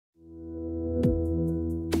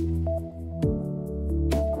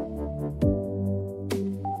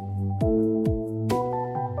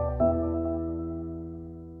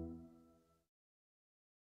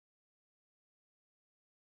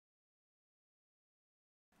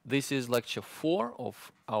This is lecture 4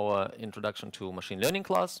 of our Introduction to Machine Learning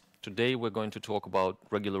class. Today we're going to talk about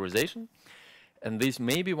regularization. And this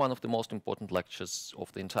may be one of the most important lectures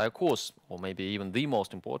of the entire course, or maybe even the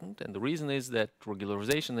most important. And the reason is that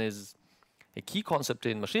regularization is a key concept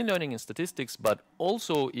in machine learning and statistics, but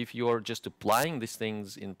also if you're just applying these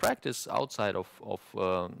things in practice outside of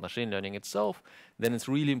machine learning itself, then it's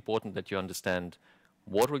really important that you understand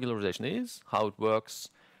what regularization is, how it works,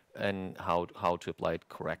 and how to apply it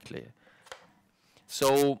correctly.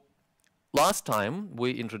 So last time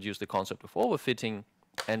we introduced the concept of overfitting,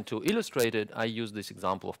 and to illustrate it, I used this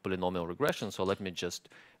example of polynomial regression. So let me just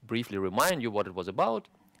briefly remind you what it was about.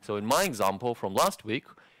 So in my example from last week,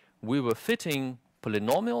 we were fitting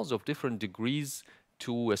polynomials of different degrees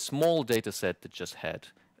to a small data set that just had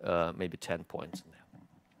maybe 10 points in there.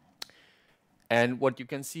 And what you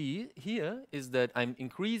can see here is that I'm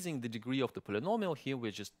increasing the degree of the polynomial. Here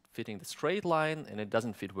we're just fitting the straight line, and it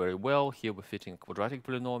doesn't fit very well. Here we're fitting a quadratic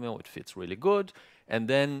polynomial. It fits really good. And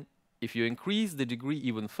then if you increase the degree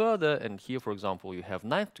even further, and here, for example, you have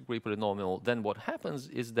 9th degree polynomial, then what happens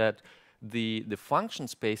is that the function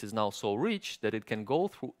space is now so rich that it can go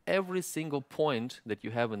through every single point that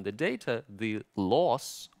you have in the data. The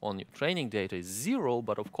loss on your training data is 0,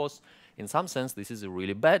 but of course, in some sense, this is a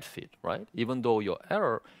really bad fit, right? Even though your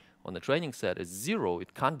error on the training set is 0,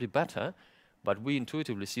 it can't be better, but we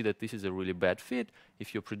intuitively see that this is a really bad fit.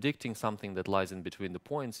 If you're predicting something that lies in between the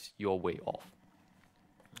points, you're way off.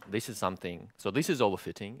 This is something, so this is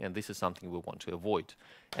overfitting, and this is something we want to avoid.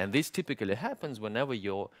 And this typically happens whenever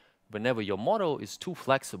your model is too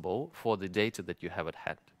flexible for the data that you have at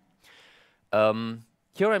hand.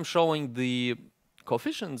 Here I'm showing the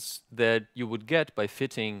coefficients that you would get by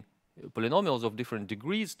fitting polynomials of different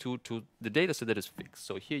degrees to the data set that is fixed.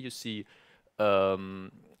 So here you see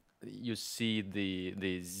the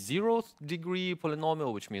 0th degree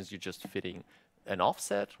polynomial, which means you're just fitting an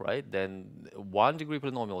offset, right? Then 1 degree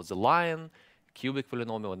polynomial is a line, cubic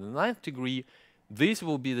polynomial in the 9th degree. This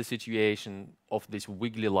will be the situation of this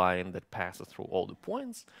wiggly line that passes through all the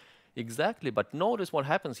points. Exactly, but notice what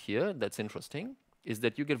happens here that's interesting is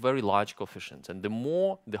that you get very large coefficients. And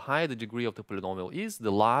the higher the degree of the polynomial is,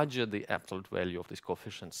 the larger the absolute value of these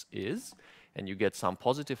coefficients is. And you get some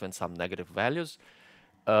positive and some negative values.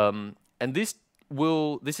 And this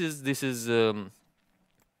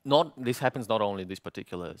happens not only in this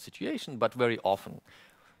particular situation, but very often.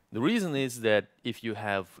 The reason is that if you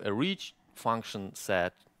have a rich function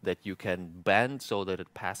set that you can bend so that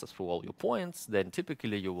it passes through all your points, then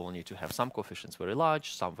typically you will need to have some coefficients very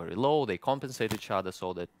large, some very low. They compensate each other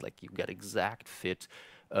so that you get exact fit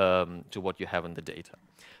to what you have in the data.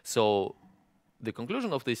 So the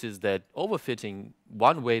conclusion of this is that overfitting,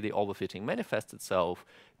 one way the overfitting manifests itself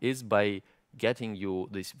is by getting you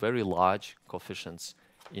these very large coefficients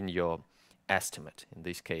in your estimate, in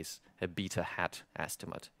this case, a beta hat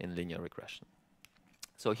estimate in linear regression.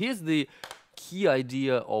 So here's the key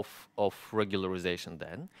idea of regularization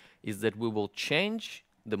then, is that we will change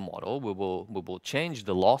the model, we will change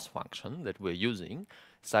the loss function that we're using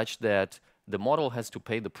such that the model has to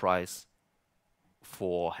pay the price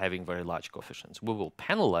for having very large coefficients. We will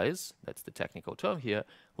penalize, that's the technical term here,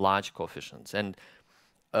 large coefficients. And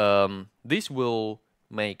this will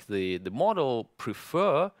make the model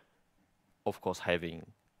prefer, of course, having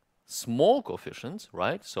small coefficients,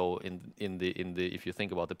 right? So if you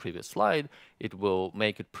think about the previous slide, it will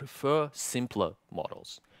make it prefer simpler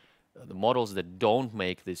models, the models that don't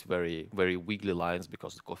make these very wiggly lines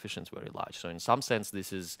because the coefficients very large. So in some sense,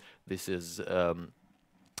 this is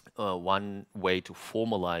one way to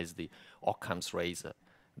formalize the Occam's razor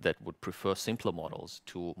that would prefer simpler models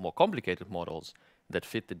to more complicated models that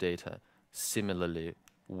fit the data similarly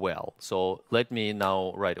well. So let me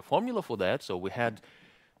now write a formula for that. So we had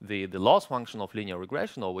the loss function of linear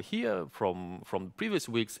regression over here from previous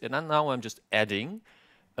weeks, and now I'm just adding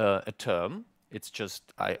a term. It's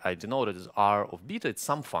just, I denote it as r of beta. It's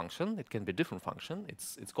some function. It can be a different function.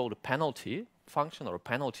 It's called a penalty function or a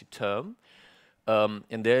penalty term.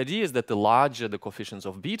 And the idea is that the larger the coefficients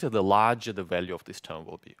of beta, the larger the value of this term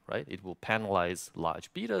will be, right? It will penalize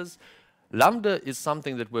large betas. Lambda is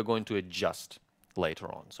something that we're going to adjust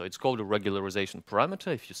later on. So it's called a regularization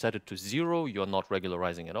parameter. If you set it to 0, you're not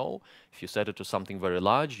regularizing at all. If you set it to something very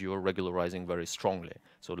large, you're regularizing very strongly.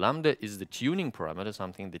 So lambda is the tuning parameter,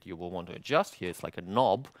 something that you will want to adjust here. It's like a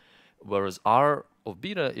knob, whereas r of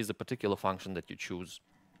beta is a particular function that you choose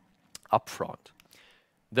upfront.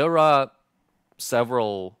 There are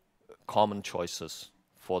several common choices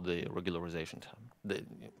for the regularization term.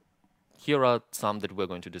 Here are some that we're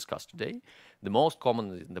going to discuss today. The most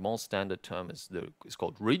common, the most standard term is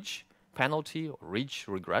called ridge. penalty or ridge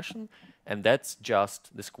regression, and that's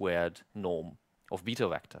just the squared norm of beta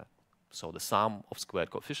vector. So the sum of squared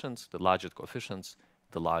coefficients, the larger the coefficients,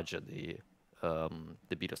 the larger the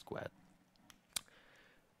beta squared.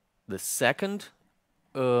 The second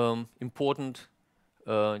important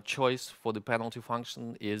choice for the penalty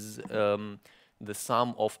function is the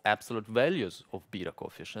sum of absolute values of beta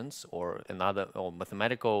coefficients, or another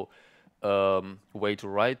mathematical way to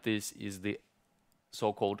write this is the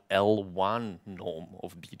so-called L1 norm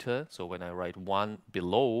of beta. So when I write 1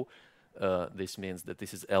 below, this means that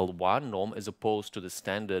this is L1 norm as opposed to the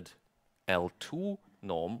standard L2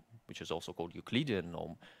 norm, which is also called Euclidean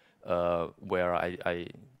norm, where I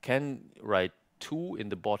can write 2 in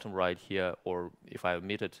the bottom right here, or if I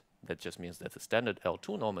omit it, that just means that's a standard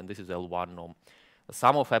L2 norm, and this is L1 norm, the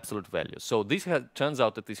sum of absolute values. So this turns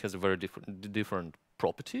out that this has a very different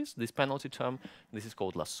properties, this penalty term. This is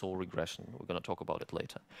called lasso regression. We're going to talk about it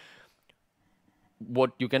later.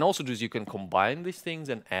 What you can also do is you can combine these things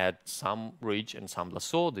and add some ridge and some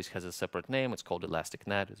lasso. This has a separate name. It's called elastic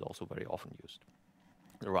net. It's also very often used.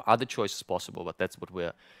 There are other choices possible, but that's what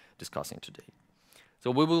we're discussing today. So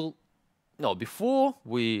we will, no, before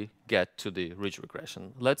we get to the ridge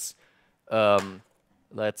regression, let's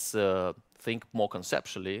think more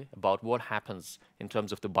conceptually about what happens in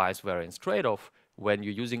terms of the bias variance trade-off when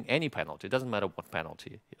you're using any penalty. It doesn't matter what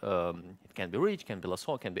penalty. It can be ridge, can be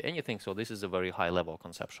lasso, can be anything. So this is a very high-level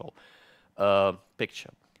conceptual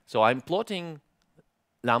picture. So I'm plotting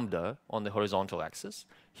lambda on the horizontal axis.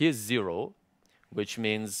 Here's 0, which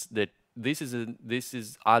means that this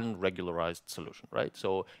is unregularized solution, right?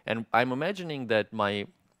 So, and I'm imagining that my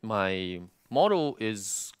model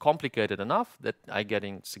is complicated enough that I'm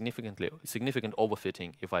getting significant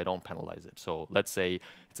overfitting if I don't penalize it. So let's say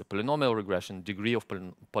it's a polynomial regression, degree of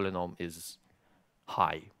polynomial is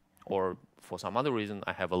high, or for some other reason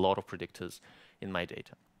I have a lot of predictors in my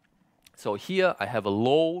data. So here I have a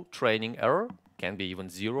low training error, can be even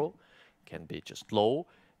 0, can be just low,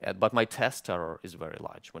 but my test error is very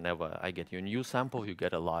large. Whenever I get you a new sample, you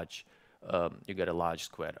get a large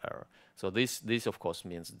squared error. So this of course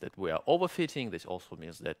means that we are overfitting. This also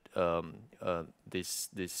means that this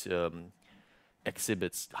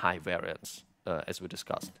exhibits high variance, as we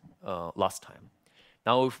discussed last time.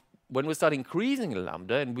 Now, when we start increasing the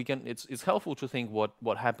lambda, and it's helpful to think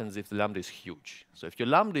what happens if the lambda is huge. So if your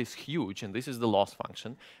lambda is huge, and this is the loss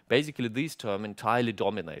function, basically this term entirely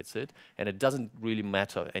dominates it, and it doesn't really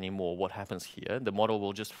matter anymore what happens here. The model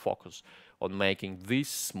will just focus on making this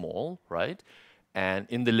small, right, and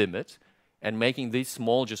in the limit, and making this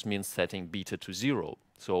small just means setting beta to 0.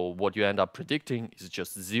 So what you end up predicting is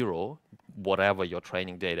just 0, whatever your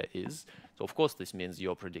training data is. So of course this means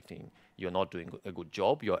you're predicting you're not doing a good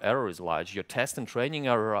job, your error is large, your test and training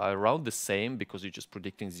error are around the same because you're just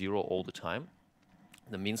predicting 0 all the time.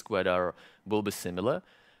 The mean squared error will be similar,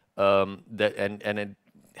 and it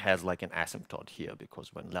has like an asymptote here,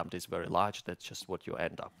 because when lambda is very large, that's just what you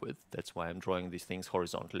end up with. That's why I'm drawing these things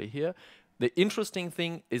horizontally here. The interesting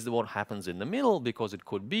thing is what happens in the middle, because it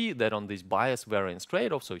could be that on this bias variance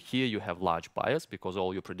trade-off, so here you have large bias because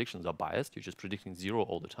all your predictions are biased, you're just predicting 0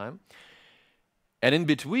 all the time. And in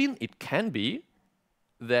between, it can be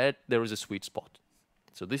that there is a sweet spot.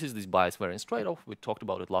 So this is this bias variance trade-off. We talked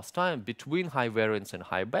about it last time. Between high variance and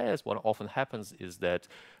high bias, what often happens is that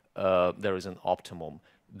there is an optimum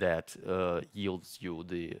that yields you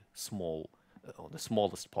the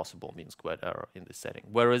smallest possible mean squared error in this setting.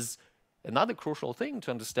 Whereas another crucial thing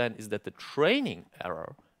to understand is that the training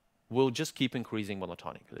error will just keep increasing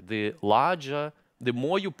monotonically. The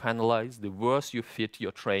more you penalize, the worse you fit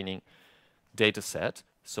your training data set.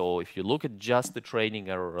 So if you look at just the training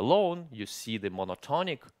error alone, you see the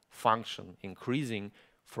monotonic function increasing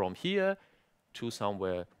from here to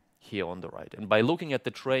somewhere here on the right. And by looking at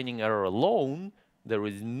the training error alone, there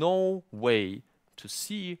is no way to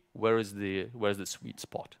see where's the sweet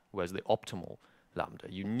spot, where's the optimal lambda.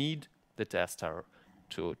 You need the test error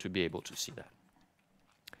to be able to see that.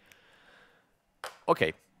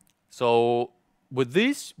 Okay, so with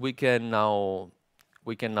this, we can now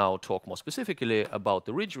talk more specifically about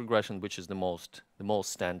the ridge regression, which is the most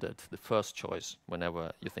standard, the first choice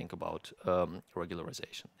whenever you think about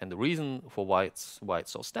regularization. And the reason for why it's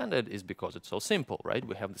so standard is because it's so simple, right?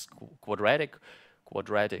 We have this quadratic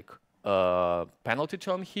penalty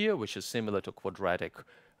term here, which is similar to quadratic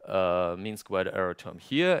mean squared error term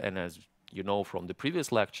here. And as you know from the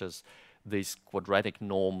previous lectures, this quadratic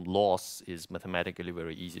norm loss is mathematically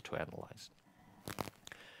very easy to analyze.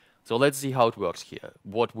 So let's see how it works here.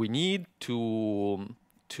 What we need to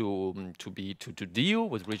deal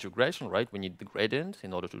with ridge regression, right? We need the gradient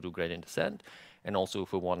in order to do gradient descent, and also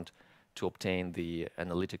if we want to obtain the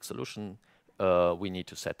analytic solution, we need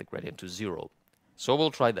to set the gradient to 0. So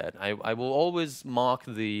we'll try that. I will always mark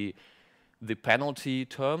the penalty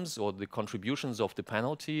terms or the contributions of the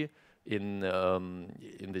penalty in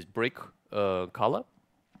this brick color.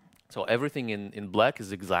 So everything in black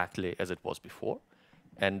is exactly as it was before,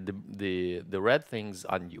 and the red things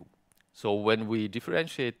are new. So when we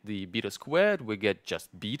differentiate the beta squared, we get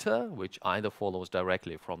just beta, which either follows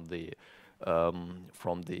directly from the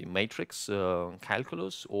matrix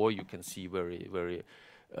calculus, or you can see very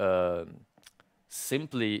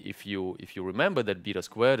simply, if you remember that beta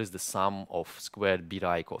squared is the sum of squared beta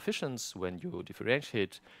I coefficients. When you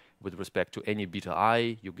differentiate with respect to any beta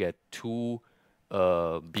I, you get 2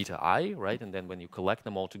 beta I, right? And then when you collect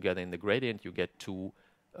them all together in the gradient, you get 2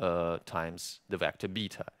 times the vector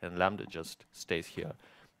beta, and lambda just stays here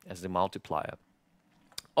as the multiplier.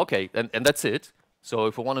 Okay, and that's it. So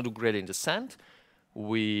if we want to do gradient descent,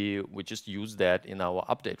 we just use that in our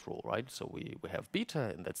update rule, right? So we have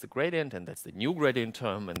beta, and that's the gradient, and that's the new gradient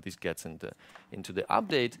term, and this gets into the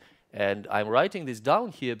update. And I'm writing this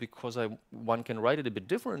down here because one can write it a bit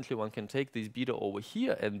differently. One can take this beta over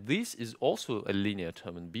here, and this is also a linear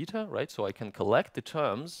term in beta, right? So I can collect the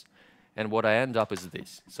terms, and what I end up is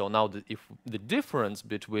this. So now if the difference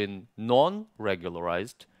between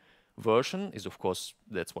non-regularized version is, of course,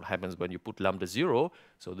 that's what happens when you put lambda 0.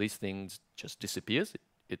 So these things just disappears.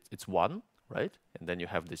 It's 1, right? And then you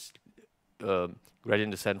have this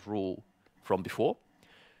gradient descent rule from before.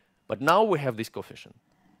 But now we have this coefficient.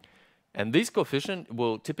 And this coefficient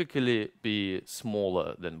will typically be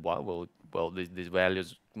smaller than 1. Well, these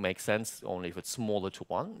values make sense only if it's smaller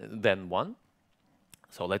than 1.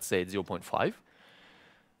 So let's say it's 0.5.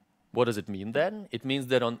 What does it mean then? It means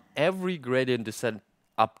that on every gradient descent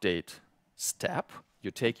update step,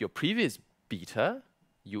 you take your previous beta,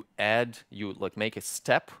 you make a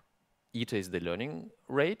step. Eta is the learning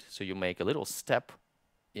rate, so you make a little step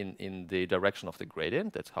in the direction of the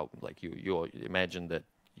gradient. That's how, like, you imagine that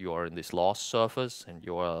you are in this lost surface and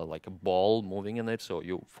you are like a ball moving in it, so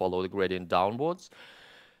you follow the gradient downwards.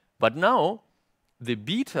 But now the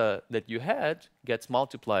beta that you had gets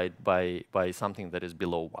multiplied by something that is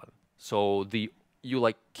below 1. So you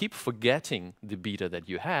like keep forgetting the beta that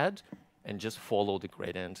you had and just follow the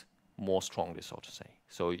gradient more strongly, so to say.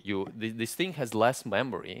 So this thing has less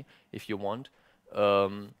memory, if you want,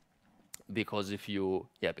 because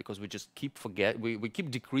we just keep we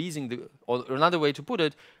keep decreasing or another way to put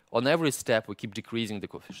it, on every step we keep decreasing the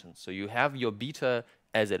coefficients. So you have your beta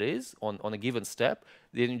as it is on a given step,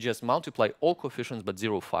 then you just multiply all coefficients but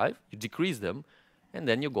 0.5, you decrease them, and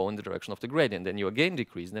then you go in the direction of the gradient. Then you again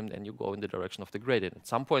decrease them, then you go in the direction of the gradient. At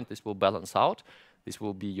some point this will balance out. This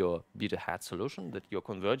will be your beta hat solution that you're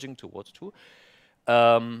converging towards to.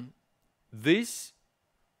 This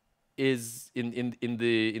is in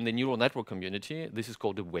the neural network community, this is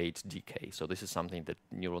called the weight decay. So this is something that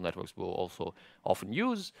neural networks will also often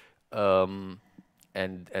use.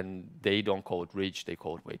 And they don't call it ridge, they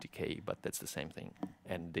call it weight decay, but that's the same thing.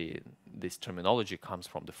 And this terminology comes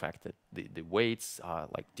from the fact that the weights are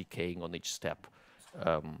like decaying on each step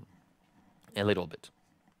a little bit.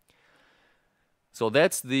 So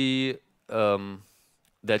that's the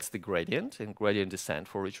gradient and gradient descent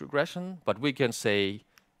for ridge regression. But we can say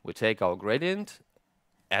we take our gradient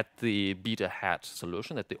at the beta hat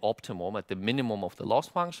solution, at the optimum, at the minimum of the loss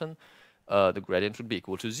function. The gradient should be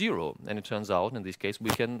equal to 0. And it turns out, in this case, we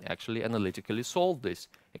can actually analytically solve this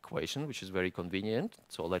equation, which is very convenient.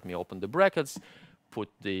 So let me open the brackets, put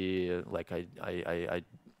the, like I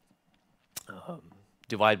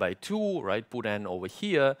divide by 2, right? Put n over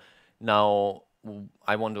here. Now,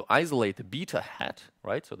 I want to isolate the beta hat,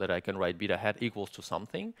 right? So that I can write beta hat equals to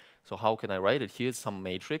something. So how can I write it? Here's some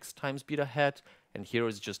matrix times beta hat, and here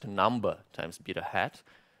is just a number times beta hat.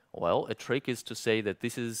 Well, a trick is to say that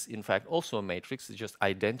this is, in fact, also a matrix. It's just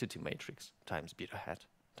identity matrix times beta hat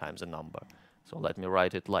times a number. So let me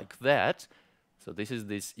write it like that. So this is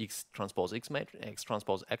this X transpose X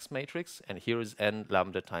matrix, and here is n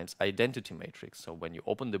lambda times identity matrix. So when you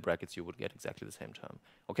open the brackets, you would get exactly the same term.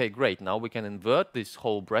 Okay, great. Now we can invert this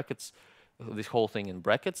whole thing in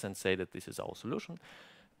brackets and say that this is our solution.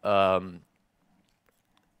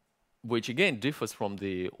 Which again differs from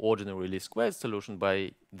the ordinary least squared solution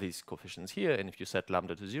by these coefficients here. And if you set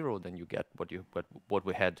lambda to 0, then you get what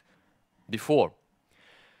we had before.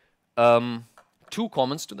 2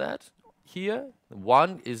 comments to that here.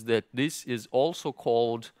 One is that this is also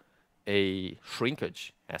called a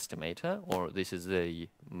shrinkage estimator, or this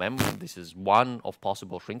is one of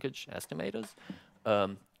possible shrinkage estimators,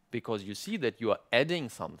 because you see that you are adding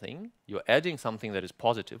something. You're adding something that is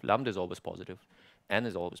positive. Lambda is always positive. n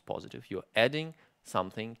is always positive, you're adding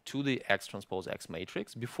something to the X transpose X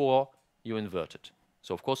matrix before you invert it.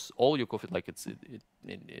 So of course, all your coefficients, like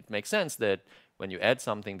it makes sense that when you add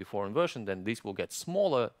something before inversion, then this will get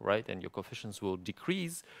smaller, right? And your coefficients will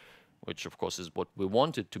decrease, which of course is what we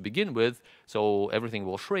wanted to begin with. So everything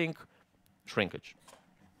will shrink, shrinkage.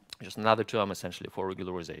 Just another term essentially for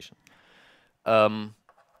regularization.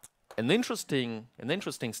 An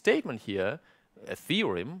interesting statement here, a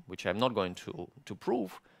theorem, which I'm not going to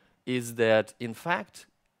prove, is that in fact,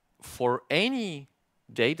 for any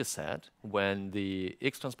data set, when the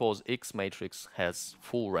X transpose X matrix has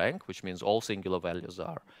full rank, which means all singular values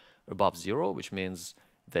are above 0, which means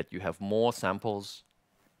that you have more samples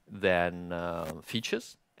than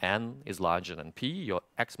features, n is larger than p, your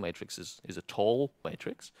X matrix is a tall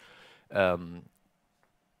matrix of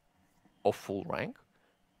full rank.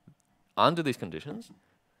 Under these conditions,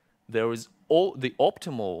 there is the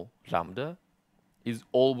optimal lambda is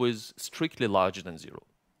always strictly larger than 0.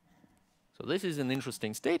 So this is an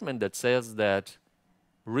interesting statement that says that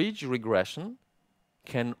ridge regression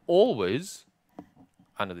can always,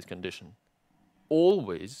 under this condition,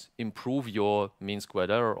 always improve your mean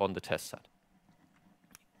squared error on the test set.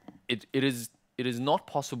 It is not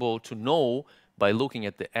possible to know by looking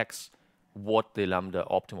at the X what the lambda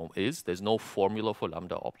optimum is. There's no formula for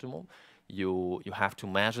lambda optimum. You have to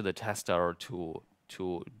measure the test error to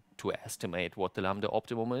estimate what the lambda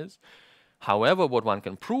optimum is. However, what one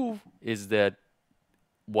can prove is that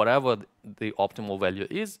whatever the optimal value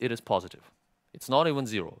is, it is positive. It's not even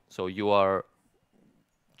 0. So you are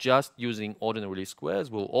just using ordinary least squares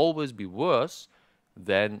will always be worse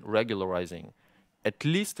than regularizing at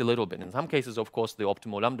least a little bit. In some cases, of course, the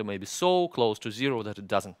optimal lambda may be so close to 0 that it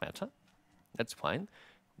doesn't matter. That's fine.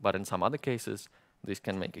 But in some other cases, this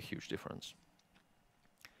can make a huge difference.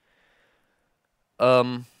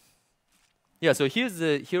 Yeah, so here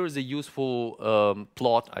is a useful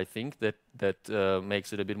plot, I think, that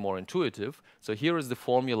makes it a bit more intuitive. So here is the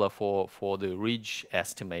formula for the ridge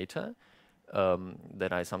estimator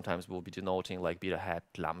that I sometimes will be denoting like beta hat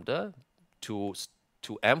lambda to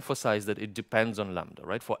emphasize that it depends on lambda,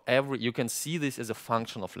 right? For every, you can see this as a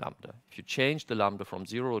function of lambda. If you change the lambda from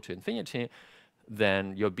 0 to infinity,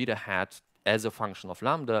 then your beta hat as a function of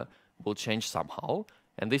lambda will change somehow.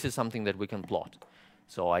 And this is something that we can plot.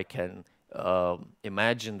 So I can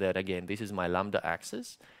imagine that, again, this is my lambda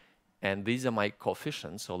axis, and these are my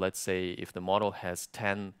coefficients. So let's say if the model has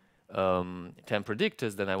 10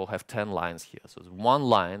 predictors, then I will have 10 lines here. So it's one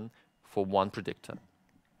line for one predictor.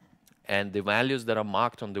 And the values that are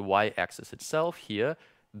marked on the y-axis itself here,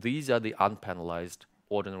 these are the unpanelized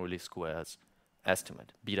ordinary least squares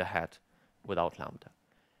estimate, beta hat without lambda.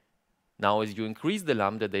 Now, as you increase the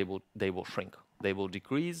lambda, they will shrink. They will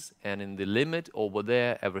decrease, and in the limit over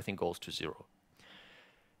there, everything goes to 0.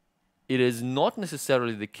 It is not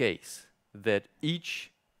necessarily the case that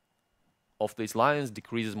each of these lines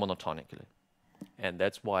decreases monotonically. And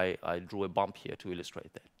that's why I drew a bump here to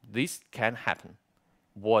illustrate that. This can happen.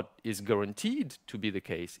 What is guaranteed to be the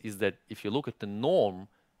case is that if you look at the norm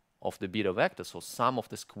of the beta vector, so sum of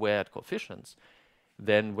the squared coefficients,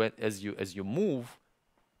 then as you move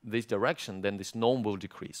this direction, then this norm will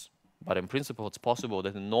decrease. But in principle, it's possible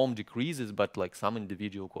that the norm decreases, but like some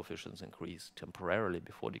individual coefficients increase temporarily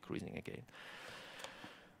before decreasing again.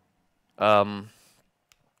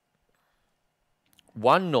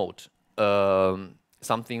 One note,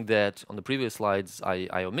 something that on the previous slides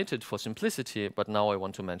I omitted for simplicity, but now I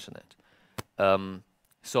want to mention it.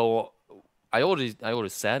 So I already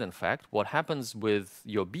said, in fact, what happens with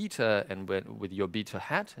your beta and with your beta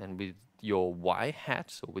hat and with your y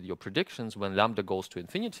hat, so with your predictions when lambda goes to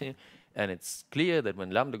infinity, and it's clear that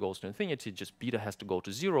when lambda goes to infinity, just beta has to go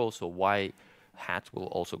to 0, so y hat will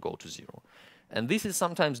also go to 0. And this is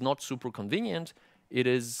sometimes not super convenient. It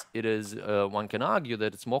is one can argue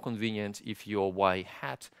that it's more convenient if your y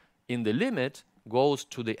hat in the limit goes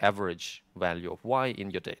to the average value of y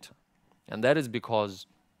in your data. And that is because,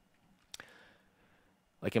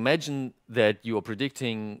 like, imagine that you are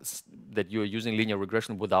predicting that you're using linear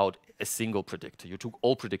regression without a single predictor. You took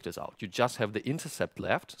all predictors out. You just have the intercept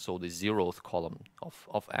left, so the 0th column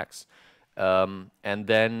of x. And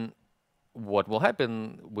then what will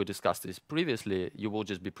happen, we discussed this previously, you will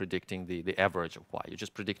just be predicting the average of y. You're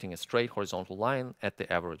just predicting a straight horizontal line at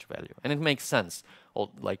the average value. And it makes sense.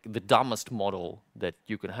 Like the dumbest model that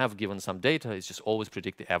you can have given some data is just always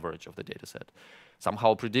predict the average of the data set.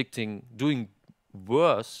 Somehow doing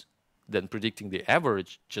worse than predicting the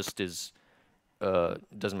average just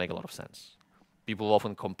doesn't make a lot of sense. People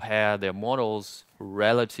often compare their models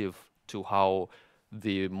relative to how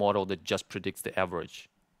the model that just predicts the average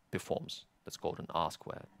performs. That's called an R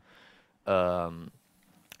squared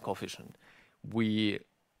coefficient.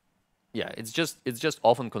 It's just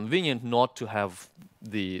often convenient not to have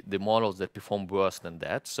the models that perform worse than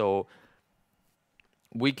that. So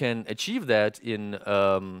we can achieve that in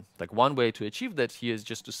like one way to achieve that here is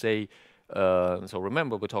just to say. So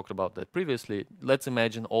remember, we talked about that previously. Let's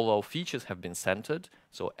imagine all our features have been centered.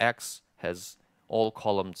 So X has all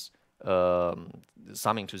columns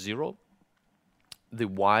summing to 0. The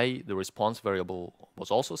Y, the response variable,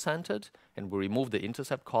 was also centered, and we remove the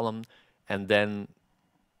intercept column, and then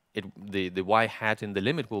the Y hat in the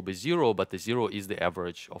limit will be 0, but the 0 is the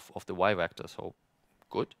average of the Y vector. So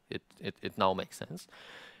good, it now makes sense.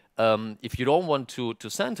 If you don't want to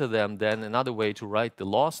center them, then another way to write the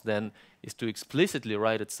loss then is to explicitly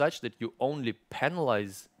write it such that you only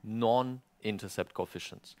penalize non-intercept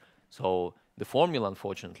coefficients. So the formula,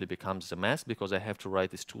 unfortunately, becomes a mess because I have to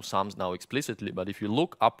write these two sums now explicitly. But if you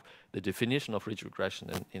look up the definition of ridge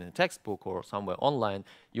regression in a textbook or somewhere online,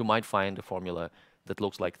 you might find a formula that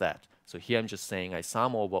looks like that. So here I'm just saying I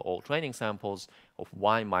sum over all training samples of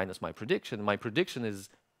Y minus my prediction. My prediction is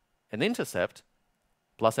an intercept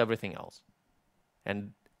plus everything else.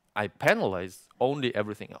 And I penalize only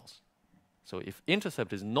everything else. So if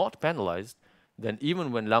intercept is not penalized, then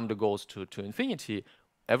even when lambda goes to infinity,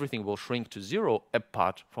 everything will shrink to 0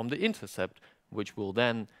 apart from the intercept, which will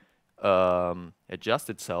then adjust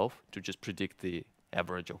itself to just predict the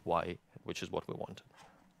average of Y, which is what we wanted.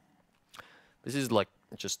 This is like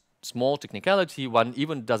just small technicality. One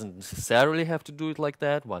even doesn't necessarily have to do it like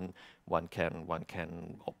that. One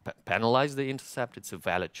can penalize the intercept. It's a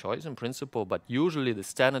valid choice in principle, but usually the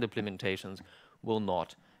standard implementations will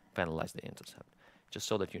not penalize the intercept. Just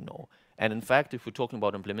so that you know. And in fact, if we're talking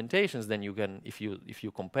about implementations, then you can, if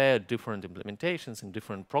you compare different implementations in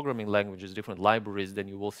different programming languages, different libraries, then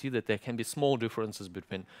you will see that there can be small differences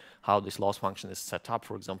between how this loss function is set up.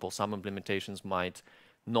 For example, some implementations might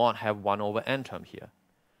not have 1 over n term here.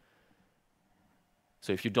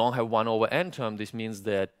 So if you don't have 1 over n term, this means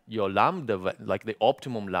that your lambda, like the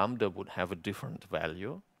optimum lambda, would have a different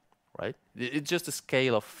value, right? It's just a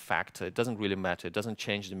scale of factor. It doesn't really matter. It doesn't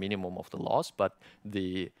change the minimum of the loss, but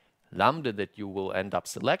the lambda that you will end up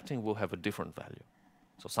selecting will have a different value.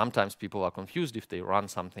 So sometimes people are confused if they run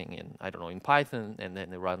something in, I don't know, in Python, and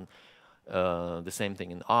then they run the same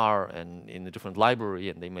thing in R and in a different library,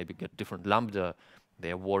 and they maybe get different lambda. They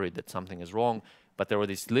are worried that something is wrong. But there are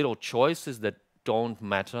these little choices that don't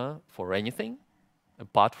matter for anything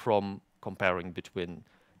apart from comparing between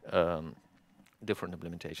different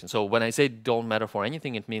implementations. So when I say don't matter for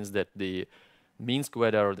anything, it means that the mean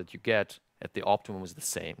squared error that you get at the optimum is the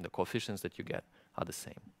same. The coefficients that you get are the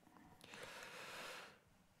same.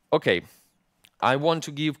 Okay, I want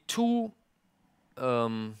to give two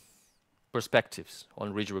perspectives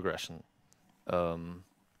on ridge regression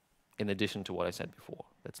in addition to what I said before.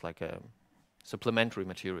 That's like a supplementary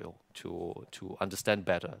material to understand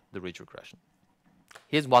better the ridge regression.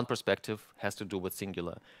 Here's one perspective, has to do with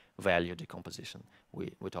singular value decomposition.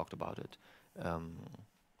 We talked about it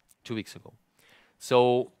 2 weeks ago.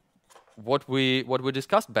 So what we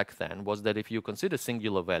discussed back then was that if you consider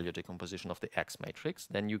singular value decomposition of the X matrix,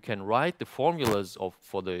 then you can write the formulas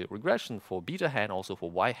for the regression for beta hat and also for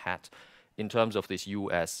Y hat in terms of this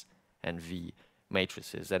U, S, and V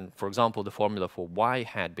matrices. And for example, the formula for Y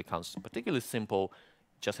hat becomes particularly simple,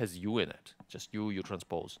 just has U in it, just U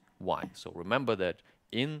transpose Y. So remember that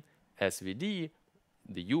in SVD,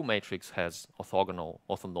 the U matrix has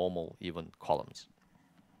orthonormal even columns.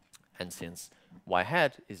 And since Y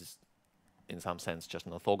hat is in some sense just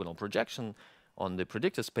an orthogonal projection on the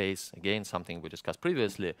predictor space, again something we discussed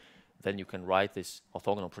previously, then you can write this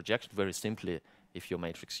orthogonal projection very simply if your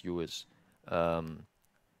matrix U is has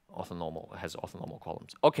orthonormal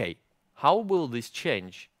columns. Okay, how will this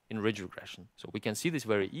change in ridge regression? So we can see this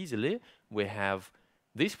very easily. We have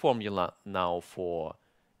this formula now for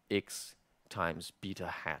X times beta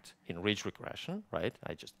hat in ridge regression, right?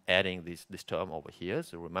 I just adding this term over here.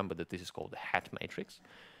 So remember that this is called the hat matrix.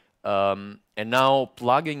 And now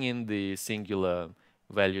plugging in the singular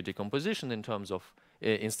value decomposition in terms of,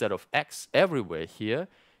 instead of X everywhere here,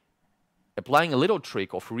 applying a little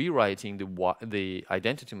trick of rewriting the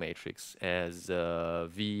identity matrix as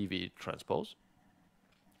V transpose,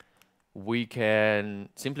 we can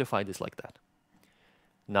simplify this like that.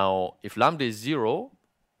 Now, if lambda is 0,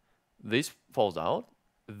 this falls out.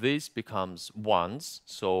 This becomes 1s,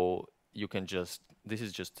 so you can just, this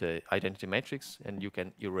is just an identity matrix, and you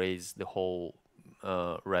can erase the whole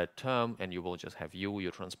red term, and you will just have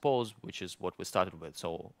U transpose, which is what we started with.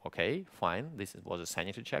 So, okay, fine. This was a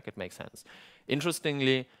sanity check. It makes sense.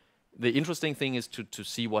 Interestingly, The interesting thing is to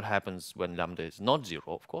see what happens when lambda is not 0,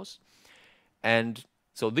 of course. And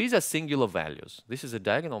so these are singular values. This is a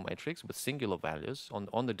diagonal matrix with singular values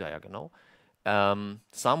on the diagonal.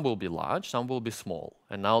 Some will be large, some will be small.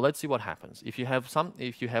 And now let's see what happens. If you have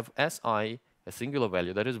Si, a singular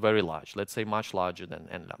value that is very large, let's say much larger than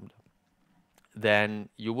n lambda, then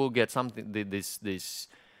you will get something, this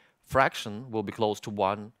fraction will be close to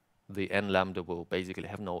 1. The n lambda will basically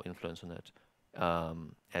have no influence on it,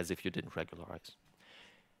 as if you didn't regularize.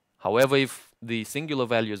 However, if the singular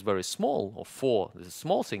value is very small, or 4, this is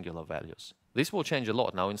small singular values, this will change a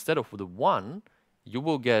lot. Now, instead of the 1, you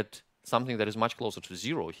will get something that is much closer to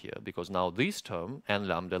 0 here, because now this term, n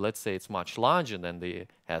lambda, let's say it's much larger than the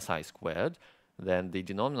Si squared, then the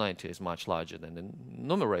denominator is much larger than the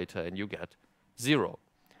numerator, and you get 0.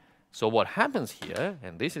 So what happens here,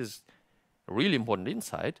 and this is a really important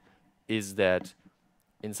insight, is that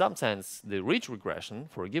in some sense, the ridge regression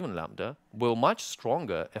for a given lambda will much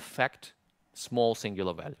stronger affect small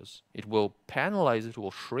singular values. It will penalize, it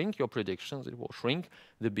will shrink your predictions, it will shrink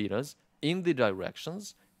the betas in the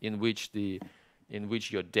directions in which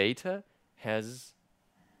your data has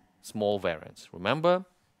small variance. Remember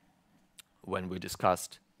when we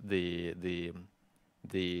discussed the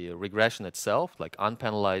regression itself, like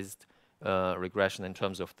unpenalized regression in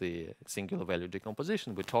terms of the singular value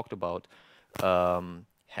decomposition, we talked about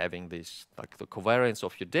having this, like the covariance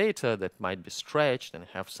of your data that might be stretched and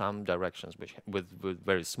have some directions which with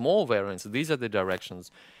very small variance. These are the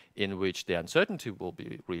directions in which the uncertainty will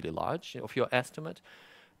be really large of your estimate.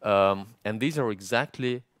 And these are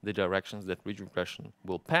exactly the directions that ridge regression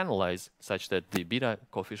will penalize, such that the beta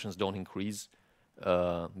coefficients don't increase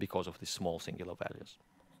because of these small singular values.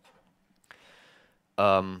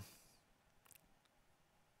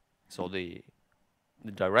 So the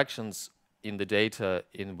directions in the data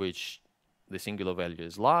in which the singular value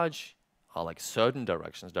is large are like certain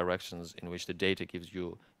directions in which the data give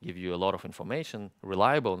you a lot of information,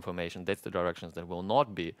 reliable information. That's the directions that will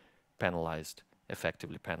not be penalized,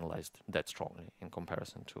 effectively penalized that strongly in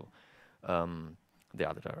comparison to the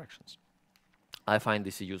other directions. I find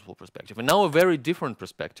this a useful perspective. And now a very different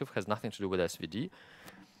perspective, has nothing to do with SVD.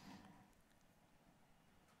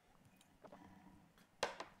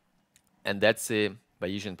 And that's a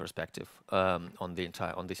Bayesian perspective on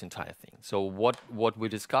this entire thing. So what we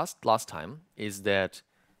discussed last time is that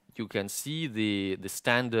you can see the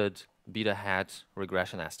standard beta hat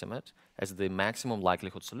regression estimate as the maximum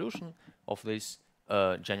likelihood solution of this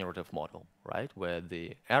generative model, right? Where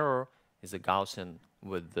the error is a Gaussian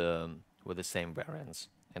with the same variance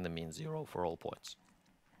and the mean 0 for all points.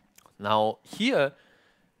 Now here,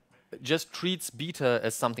 just treats beta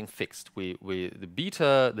as something fixed.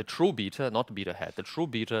 The true beta, not the beta hat, the true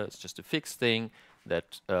beta is just a fixed thing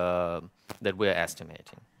that that we're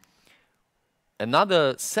estimating.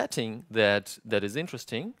 Another setting that is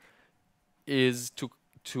interesting is to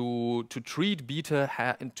treat beta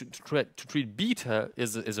to treat beta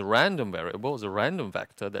as a random variable, as a random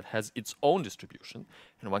vector that has its own distribution,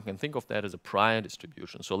 and one can think of that as a prior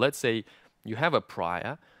distribution. So let's say you have a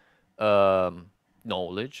prior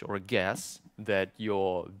knowledge or a guess that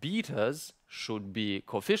your betas should be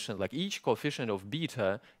coefficient, like each coefficient of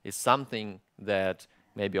beta is something that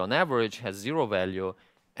maybe on average has 0 value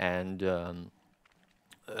and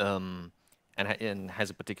has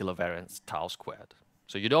a particular variance tau squared.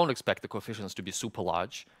 So you don't expect the coefficients to be super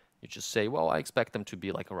large. You just say, well, I expect them to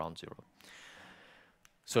be like around 0.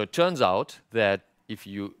 So it turns out that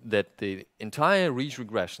the entire ridge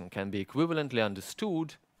regression can be equivalently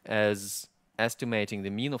understood as estimating the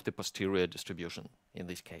mean of the posterior distribution in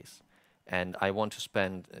this case. And I want to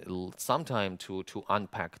spend some time to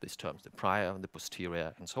unpack these terms, the prior, the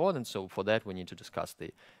posterior, and so on. And so for that, we need to discuss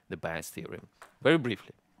the bias theorem very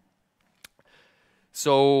briefly.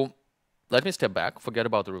 So let me step back, forget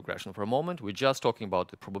about the regression for a moment. We're just talking about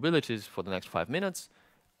the probabilities for the next 5 minutes.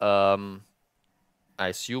 I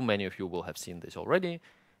assume many of you will have seen this already.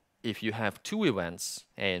 If you have two events,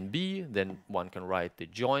 A and B, then one can write the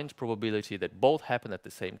joint probability that both happen at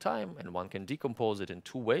the same time, and one can decompose it in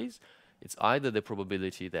two ways. It's either the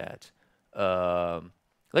probability that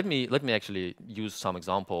let me actually use some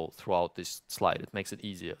example throughout this slide. It makes it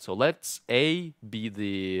easier. So let's A be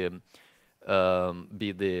the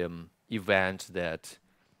event that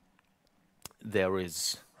there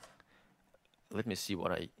is. Let me see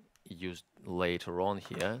what I used later on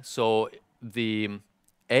here. So the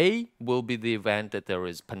A will be the event that there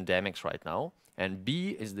is pandemics right now, and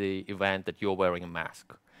B is the event that you're wearing a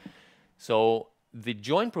mask. So the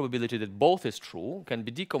joint probability that both is true can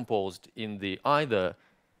be decomposed in the either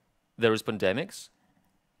there is pandemics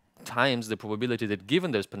times the probability that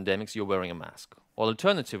given there's pandemics, you're wearing a mask. Or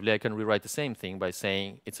alternatively, I can rewrite the same thing by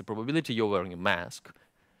saying it's a probability you're wearing a mask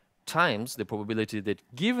times the probability that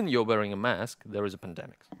given you're wearing a mask, there is a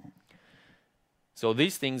pandemic. So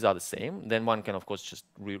these things are the same. Then one can, of course, just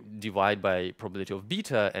divide by probability of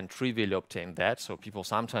beta and trivially obtain that. So people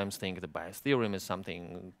sometimes think the bias theorem is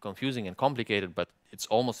something confusing and complicated, but it's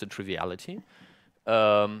almost a triviality.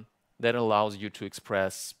 That allows you to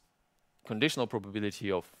express conditional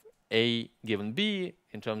probability of A given B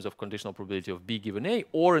in terms of conditional probability of B given A,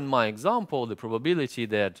 or in my example, the probability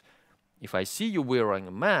that if I see you wearing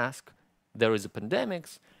a mask, there is a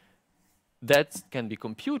pandemics. That can be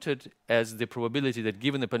computed as the probability that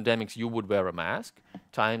given the pandemics you would wear a mask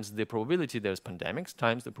times the probability there's pandemics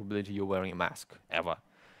times the probability you're wearing a mask ever.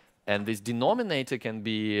 And this denominator can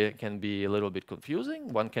be a little bit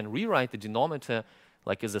confusing. One can rewrite the denominator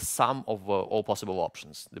like as a sum of all possible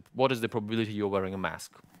options. What is the probability you're wearing a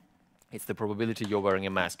mask? It's the probability you're wearing a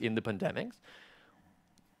mask in the pandemics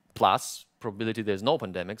plus probability there's no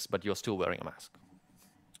pandemics but you're still wearing a mask.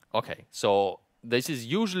 Okay, so this is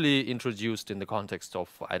usually introduced in the context of,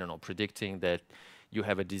 I don't know, predicting that you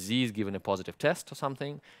have a disease given a positive test or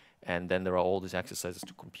something, and then there are all these exercises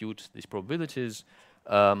to compute these probabilities.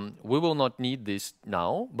 We will not need this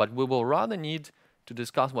now, but we will rather need to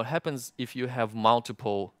discuss what happens if you have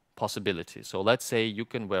multiple possibilities. So let's say you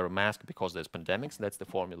can wear a mask because there's pandemics. That's the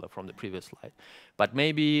formula from the previous slide. But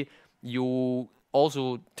maybe you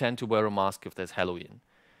also tend to wear a mask if there's Halloween.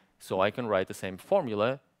 So I can write the same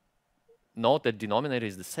formula. Note that denominator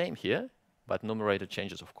is the same here, but numerator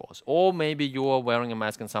changes, of course. Or maybe you are wearing a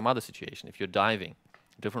mask in some other situation. If you're diving,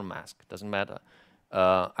 different mask, doesn't matter.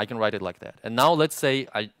 I can write it like that. And now let's say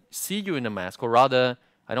I see you in a mask, or rather,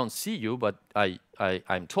 I don't see you, but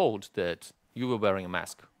I'm told that you were wearing a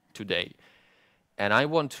mask today. And I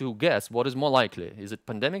want to guess what is more likely. Is it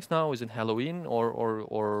pandemics now? Is it Halloween?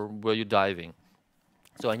 Or were you diving?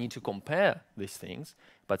 So I need to compare these things.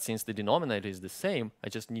 But since the denominator is the same, I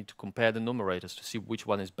just need to compare the numerators to see which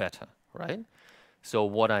one is better, right? So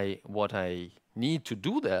what I need to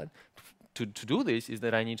do to do this is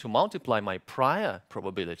that I need to multiply my prior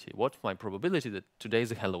probability. What's my probability that today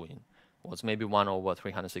is a Halloween? Well, it's maybe 1 over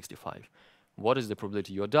 365. What is the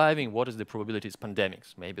probability you're diving? What is the probability it's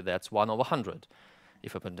pandemics? Maybe that's 1 over 100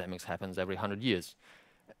 if a pandemic happens every 100 years.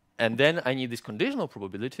 And then I need these conditional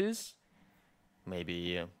probabilities.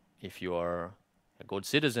 Maybe if you are a good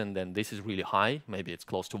citizen, then this is really high. Maybe it's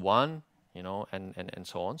close to 1, you know, and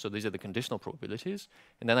so on. So these are the conditional probabilities.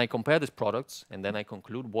 And then I compare these products, and then I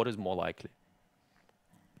conclude what is more likely.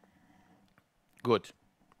 Good.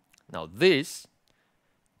 Now this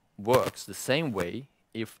works the same way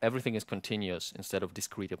if everything is continuous instead of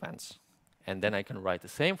discrete events. And then I can write the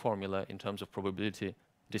same formula in terms of probability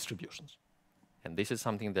distributions. And this is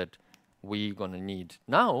something that we're going to need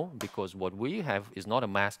now, because what we have is not a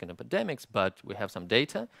mask and epidemics, but we have some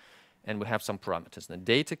data and we have some parameters. And the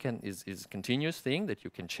data is a continuous thing that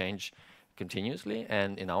you can change continuously,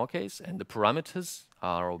 and in our case, and the parameters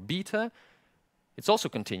are beta. It's also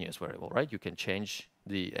a continuous variable, right? You can change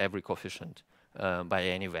every coefficient by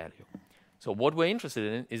any value. So what we're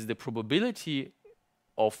interested in is the probability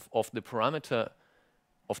of the parameter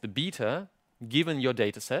of the beta given your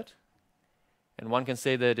data set. And one can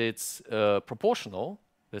say that it's proportional.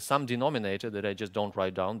 There's some denominator that I just don't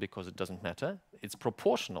write down because it doesn't matter. It's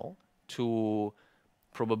proportional to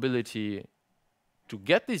probability to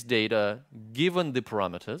get this data given the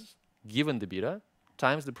parameters, given the beta,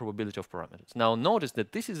 times the probability of parameters. Now notice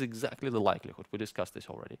that this is exactly the likelihood. We discussed this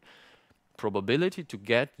already. Probability to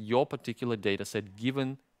get your particular data set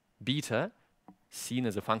given beta, seen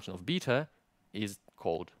as a function of beta, is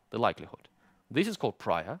called the likelihood. This is called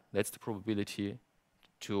prior. That's the probability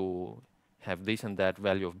to have this and that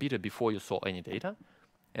value of beta before you saw any data.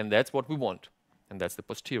 And that's what we want. And that's the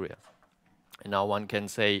posterior. And now one can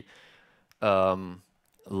say,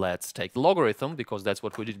 let's take the logarithm, because that's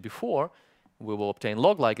what we did before. We will obtain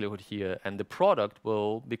log likelihood here, and the product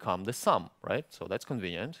will become the sum, right? So that's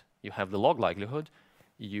convenient. You have the log likelihood.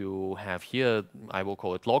 You have here, I will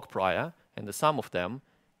call it log prior, and the sum of them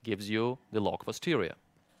gives you the log posterior.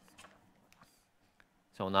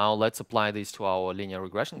 So now let's apply this to our linear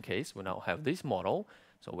regression case. We now have this model.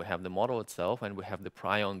 So we have the model itself, and we have the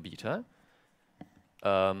prior on beta.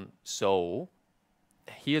 So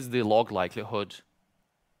here's the log likelihood.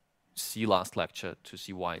 See last lecture to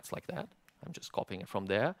see why it's like that. I'm just copying it from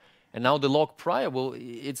there. And now the log prior, well,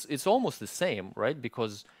 it's almost the same, right?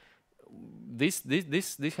 Because this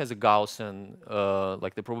has a Gaussian,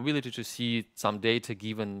 like the probability to see some data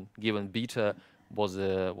given beta has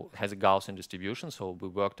a Gaussian distribution. So we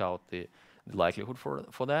worked out the the likelihood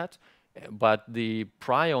for that. But the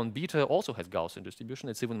prior on beta also has Gaussian distribution.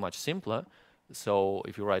 It's even much simpler. So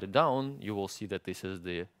if you write it down, you will see that this is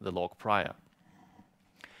the log prior.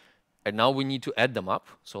 And now we need to add them up.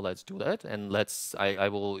 So let's do that. And I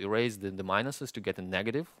will erase the minuses to get a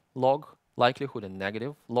negative log likelihood and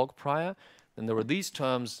negative log prior. Then there are these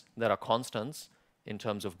terms that are constants in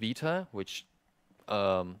terms of beta, which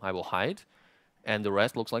I will hide. And the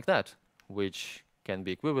rest looks like that, which can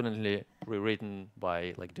be equivalently rewritten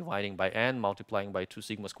by like dividing by n, multiplying by 2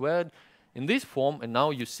 sigma squared in this form. And now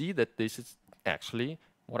you see that this is actually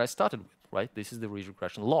what I started with, right? This is the ridge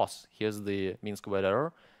regression loss. Here's the mean squared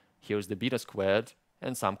error. Here's the beta squared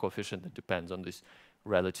and some coefficient that depends on these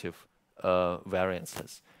relative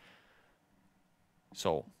variances.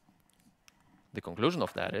 So the conclusion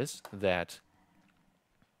of that is that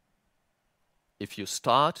if you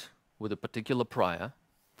start with a particular prior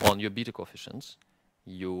on your beta coefficients,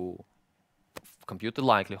 you compute the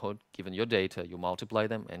likelihood given your data, you multiply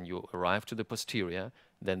them, and you arrive to the posterior,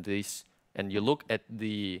 then this, and you look at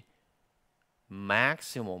the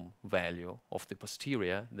maximum value of the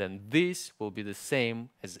posterior, then this will be the same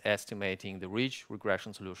as estimating the ridge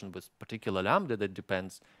regression solution with particular lambda that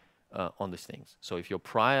depends on these things. So if your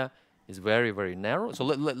prior is very, very narrow, so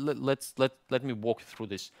let me walk you through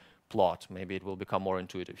this plot. Maybe it will become more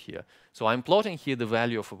intuitive here. So I'm plotting here the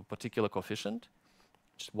value of a particular coefficient,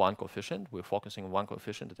 just one coefficient. We're focusing on one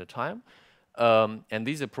coefficient at a time. And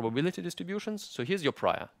these are probability distributions. So here's your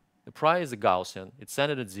prior. The prior is a Gaussian. It's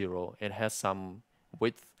centered at 0. It has some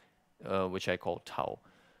width, which I call tau.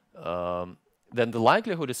 Then the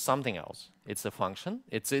likelihood is something else. It's a function.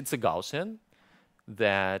 It's a Gaussian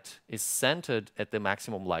that is centered at the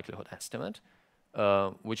maximum likelihood estimate,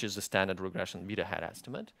 which is the standard regression beta hat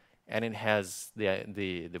estimate. And it has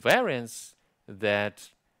the variance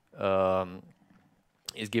that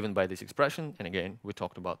is given by this expression. And again, we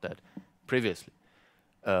talked about that previously.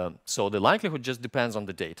 So the likelihood just depends on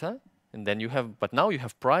the data, and then you have, but now you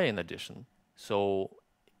have prior in addition. So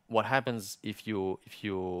what happens if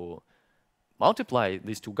you multiply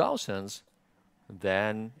these two Gaussians,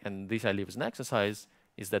 then, and this I leave as an exercise,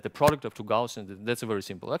 is that the product of two Gaussians, that's a very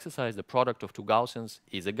simple exercise, the product of two Gaussians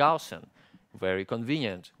is a Gaussian. Very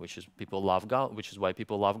convenient, which is why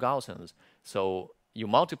people love Gaussians. So you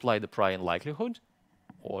multiply the prior and likelihood,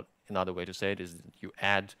 or another way to say it is you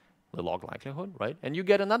add the log likelihood, right? And you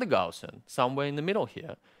get another Gaussian somewhere in the middle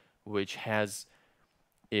here, which has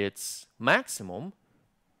its maximum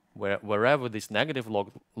wherever this negative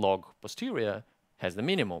log posterior has the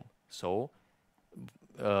minimum. So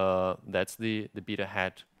that's the beta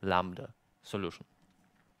hat lambda solution.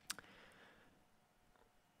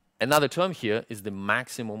 Another term here is the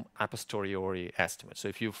maximum a posteriori estimate. So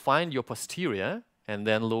if you find your posterior and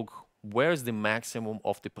then look where's the maximum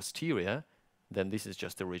of the posterior, then this is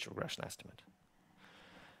just the ridge regression estimate.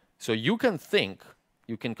 So you can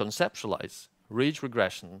conceptualize ridge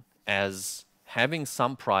regression as having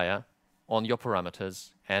some prior on your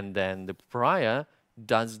parameters, and then the prior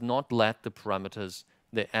does not let the parameters,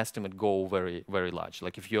 the estimate go very, very large.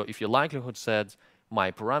 Like if your likelihood said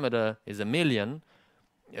my parameter is 1 million,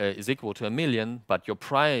 is equal to 1 million, but your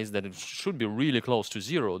prior is that it should be really close to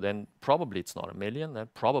 0, then probably it's not 1 million, then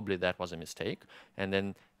probably that was a mistake, and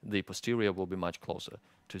then the posterior will be much closer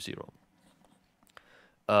to 0.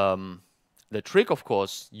 The trick, of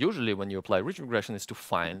course, usually when you apply ridge regression is to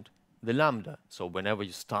find the lambda. So whenever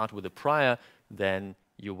you start with a prior, then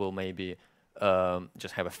you will maybe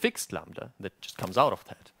just have a fixed lambda that just comes out of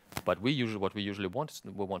that. But what we usually want is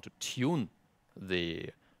we want to tune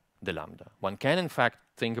the lambda. One can, in fact,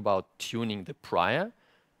 think about tuning the prior.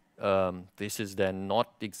 This is then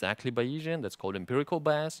not exactly Bayesian. That's called empirical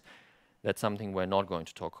bias. That's something we're not going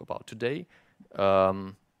to talk about today.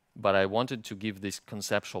 But I wanted to give this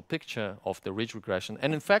conceptual picture of the ridge regression.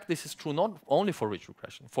 And in fact, this is true not only for ridge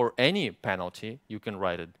regression. For any penalty, you can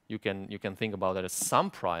write it. You can think about it as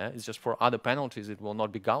some prior. It's just for other penalties, it will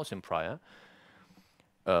not be Gaussian prior.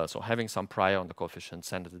 So having some prior on the coefficient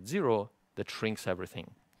centered at 0, that shrinks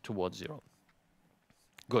everything towards 0.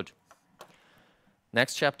 Good.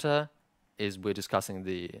 Next chapter is we're discussing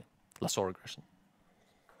the Lasso regression.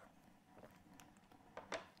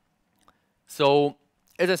 So,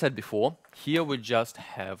 as I said before, here we just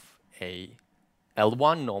have a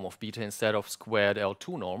L1 norm of beta instead of squared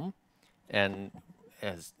L2 norm. And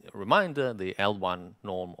as a reminder, the L1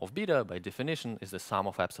 norm of beta, by definition, is the sum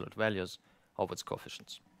of absolute values of its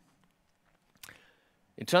coefficients.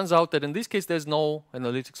 It turns out that in this case, there's no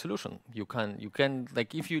analytic solution. You can,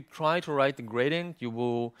 like, if you try to write the gradient, you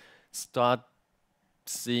will start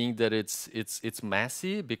seeing that it's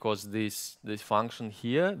messy because this function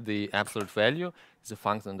here, the absolute value, is a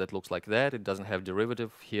function that looks like that. It doesn't have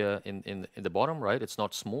derivative here in the bottom, right? It's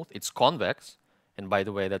not smooth. It's convex. And by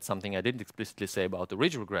the way, that's something I didn't explicitly say about the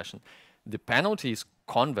ridge regression. The penalty is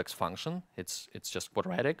convex function. It's just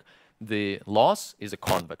quadratic. The loss is a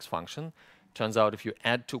convex function. Turns out if you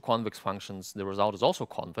add two convex functions, the result is also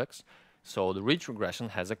convex. So the ridge regression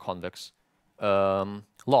has a convex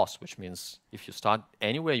loss, which means if you start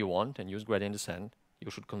anywhere you want and use gradient descent,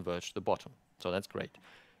 you should converge to the bottom. So that's great.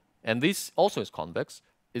 And this also is convex.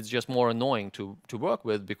 It's just more annoying to work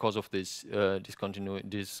with because of this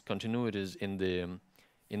discontinuities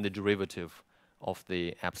in the derivative of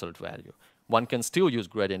the absolute value. One can still use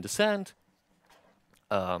gradient descent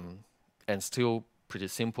and still pretty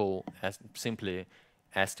simply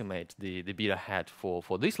estimate the beta hat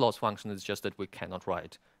for this loss function. It's just that we cannot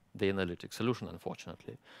write the analytic solution,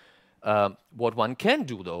 unfortunately. What one can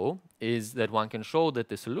do, though, is that one can show that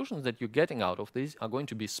the solutions that you're getting out of these are going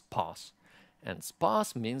to be sparse. And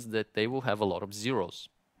sparse means that they will have a lot of zeros.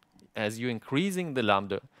 As you're increasing the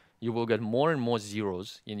lambda, you will get more and more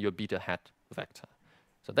zeros in your beta hat vector.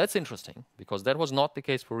 So that's interesting, because that was not the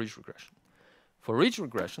case for ridge regression. For ridge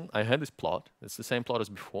regression, I had this plot. It's the same plot as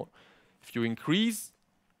before. If you increase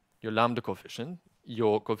your lambda coefficient,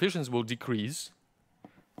 your coefficients will decrease.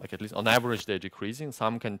 Like at least on average, they're decreasing.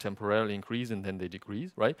 Some can temporarily increase and then they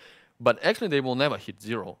decrease, right? But actually, they will never hit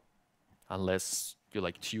zero unless you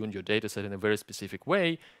like tune your data set in a very specific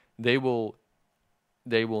way. They will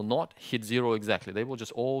not hit zero exactly. They will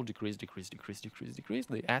just all decrease, decrease, decrease, decrease, decrease.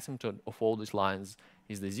 The asymptote of all these lines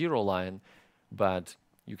is the zero line, but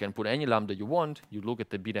you can put any lambda you want. You look at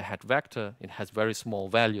the beta hat vector. It has very small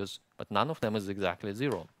values, but none of them is exactly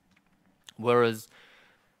zero. Whereas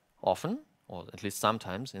often, or at least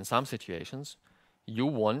sometimes, in some situations, you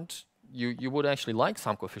would actually like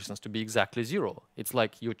some coefficients to be exactly zero. It's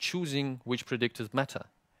like you're choosing which predictors matter.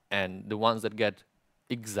 And the ones that get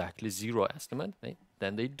exactly zero estimate,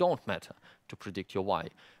 then they don't matter to predict your y.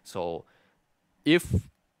 So if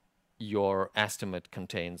your estimate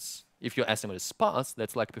is sparse,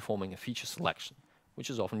 that's like performing a feature selection, which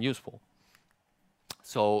is often useful.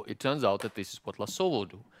 So it turns out that this is what Lasso will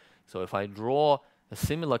do. So if I draw a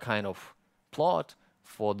similar kind of plot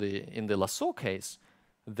in the Lasso case,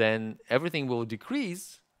 then everything will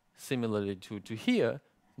decrease similarly to here,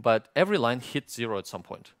 but every line hits zero at some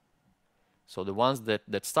point. So the ones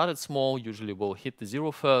that started small usually will hit the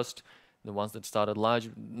zero first. The ones that started large,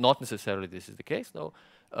 not necessarily this is the case though.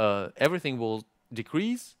 Everything will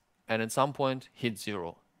decrease and at some point hit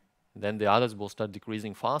zero. Then the others will start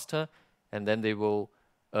decreasing faster and then they will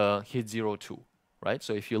hit zero too, right?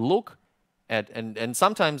 So if you look at, and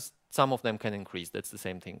sometimes some of them can increase. That's the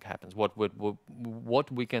same thing happens.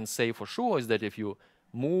 What we can say for sure is that if you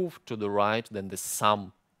move to the right, then the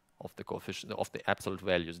sum of the coefficient of the absolute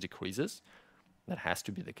values decreases. That has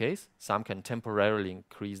to be the case. Some can temporarily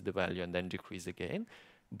increase the value and then decrease again.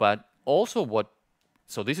 But also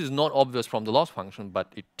so this is not obvious from the loss function,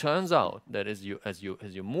 but it turns out that as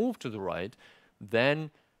you move to the right,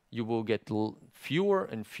 then you will get fewer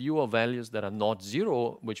and fewer values that are not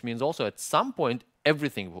zero, which means also at some point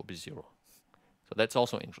everything will be zero. So that's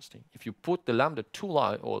also interesting. If you put the lambda too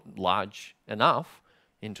large enough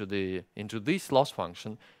into this loss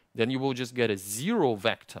function, then you will just get a zero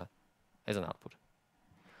vector as an output.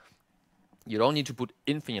 You don't need to put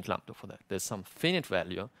infinite lambda for that. There's some finite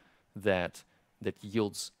value that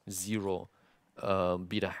yields zero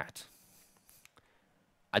beta hat.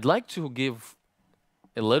 I'd like to give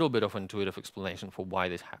a little bit of intuitive explanation for why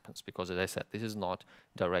this happens, because as I said, this is not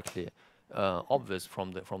directly obvious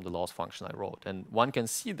from the loss function I wrote. And one can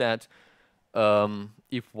see that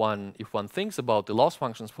if one thinks about the loss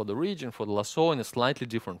functions for the region, for the Lasso in a slightly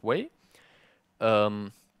different way,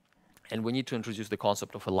 and we need to introduce the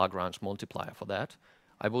concept of a Lagrange multiplier for that.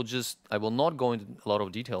 I will not go into a lot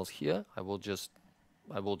of details here. I will just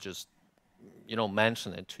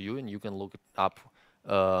mention it to you, and you can look it up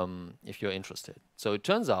if you're interested. So it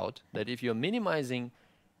turns out that if you're minimizing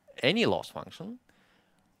any loss function,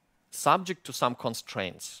 subject to some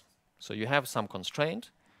constraints, so you have some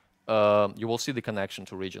constraint, you will see the connection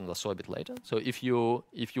to region Lasso a bit later. So if you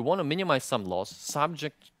want to minimize some loss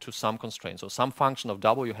subject to some constraints, so some function of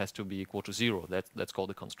W has to be equal to zero, that's called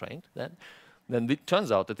the constraint, then it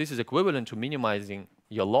turns out that this is equivalent to minimizing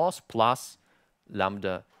your loss plus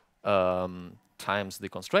lambda times the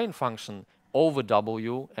constraint function over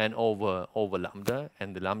W and over lambda,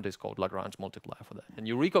 and the lambda is called Lagrange multiplier for that. And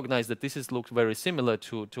you recognize that this looks very similar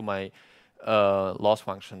to my loss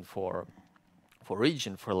function for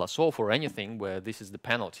region, for Lasso, for anything where this is the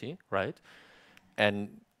penalty, right?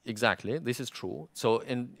 And exactly, this is true. So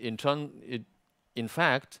in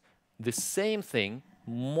fact, the same thing,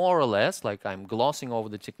 more or less, like I'm glossing over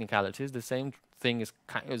the technicalities, the same thing is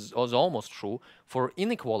almost true for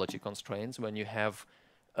inequality constraints when you have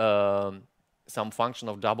some function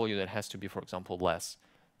of w that has to be, for example, less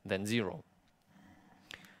than 0.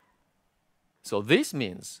 So this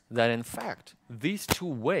means that, in fact, these two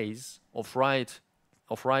ways of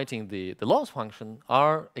writing the loss function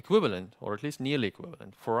are equivalent, or at least nearly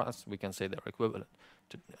equivalent. For us, we can say they're equivalent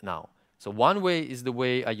now. So one way is the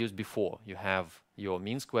way I used before. You have your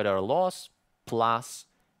mean squared error loss plus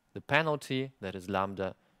the penalty, that is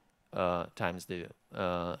lambda, times the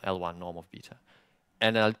L1 norm of beta.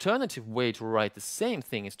 And an alternative way to write the same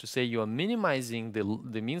thing is to say you are minimizing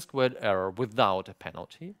the mean squared error without a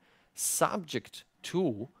penalty, subject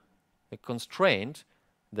to a constraint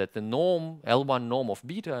that the norm, L1 norm of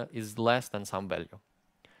beta, is less than some value.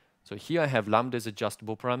 So here I have lambda is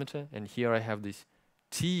adjustable parameter, and here I have this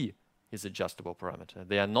t is adjustable parameter.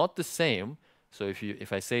 They are not the same. So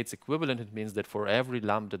if I say it's equivalent, it means that for every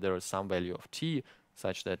lambda there is some value of t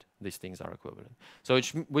such that these things are equivalent. So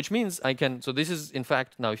which means I can, so this is in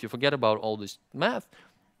fact, now if you forget about all this math,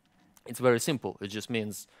 it's very simple. It just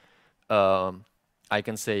means I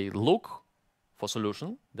can say look for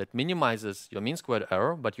solution that minimizes your mean squared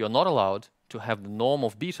error, but you're not allowed to have the norm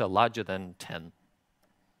of beta larger than 10.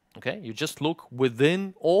 Okay, you just look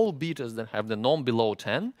within all betas that have the norm below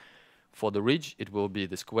 10. For the ridge, it will be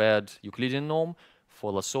the squared Euclidean norm.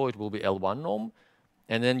 For lasso, it will be L1 norm.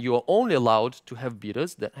 And then you are only allowed to have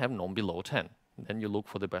betas that have norm below 10. And then you look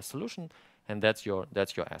for the best solution, and that's your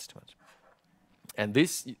estimate. And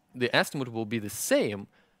the estimate will be the same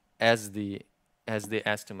as the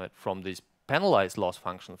estimate from this penalized loss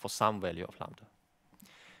function for some value of lambda.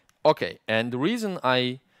 Okay, and the reason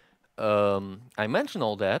I mention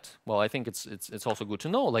all that, well, I think it's also good to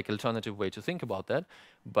know, like alternative way to think about that.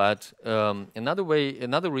 But another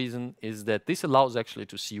reason is that this allows actually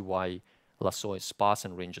to see why lasso is sparse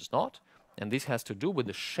and range is not, and this has to do with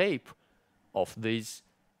the shape of these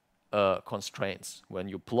constraints when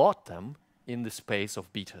you plot them in the space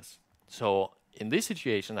of betas. So in this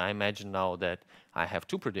situation, I imagine now that I have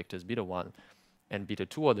two predictors, beta 1 and beta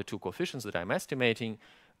 2 are the two coefficients that I'm estimating.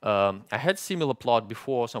 I had similar plot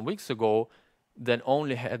before some weeks ago that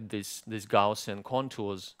only had these Gaussian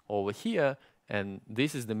contours over here, and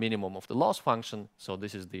this is the minimum of the loss function, so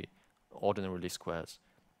this is the ordinary least squares.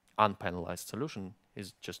 Unpenalized solution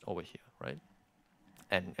is just over here, right?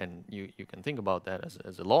 And you can think about that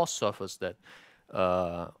as a loss surface that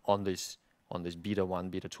on this beta 1,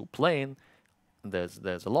 beta 2 plane, there's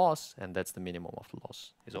a loss, and that's the minimum of the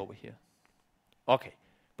loss is over here. Okay,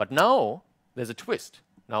 but now there's a twist.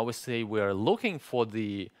 Now we say we're looking for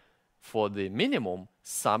the minimum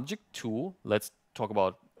subject to, let's talk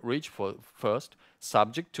about reach first,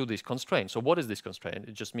 subject to this constraint. So what is this constraint?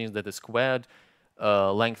 It just means that the squared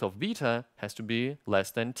length of beta has to be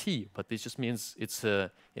less than t, but this just means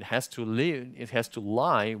it has to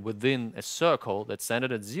lie within a circle that's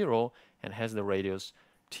centered at 0 and has the radius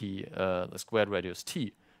t, the squared radius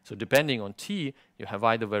t. So depending on t, you have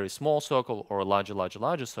either a very small circle or a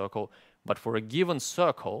larger circle. But for a given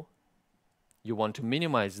circle, you want to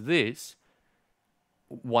minimize this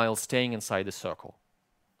while staying inside the circle.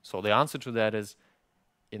 So the answer to that is,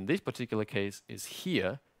 in this particular case, is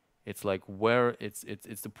here. It's like where it's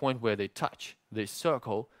the point where they touch this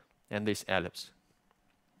circle and this ellipse.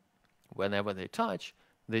 Whenever they touch,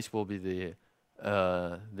 this will be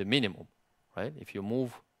the minimum, right? If you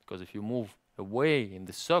move, because if you move away in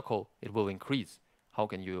the circle, it will increase. How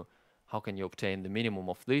can you obtain the minimum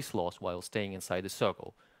of this loss while staying inside the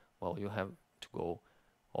circle? Well, you have to go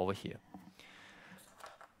over here.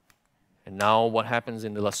 And now what happens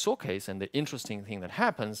in the lasso case, and the interesting thing that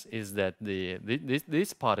happens is that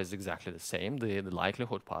this part is exactly the same, the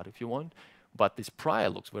likelihood part if you want, but this prior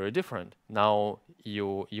looks very different. Now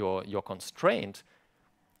your constraint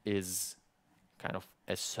is kind of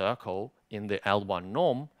a circle in the L1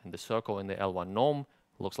 norm, and the circle in the L1 norm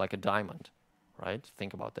looks like a diamond, right?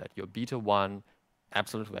 Think about that. Your beta 1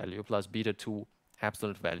 absolute value plus beta 2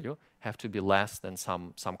 absolute value have to be less than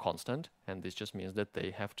some constant, and this just means that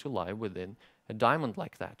they have to lie within a diamond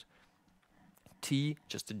like that. T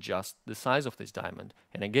just adjusts the size of this diamond,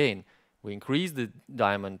 and again we increase the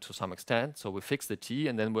diamond to some extent, so we fix the T,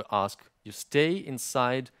 and then we ask you stay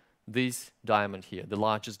inside this diamond here, the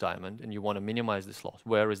largest diamond, and you want to minimize this loss.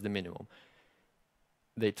 Where is the minimum?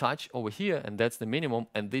 They touch over here, and that's the minimum,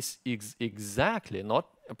 and this is exactly, not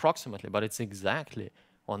approximately, but it's exactly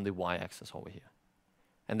on the y-axis over here.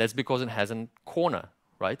 And that's because it has a corner,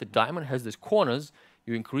 right? The diamond has these corners.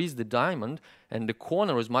 you increase the diamond, and the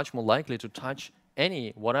corner is much more likely to touch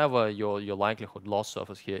whatever your likelihood loss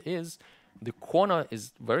surface here is. The corner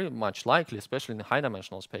is very much likely, especially in the high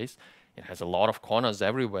dimensional space. It has a lot of corners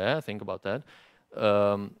everywhere. Think about that.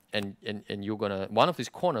 And you're gonna, one of these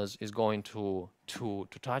corners is going to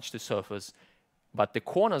touch the surface, but the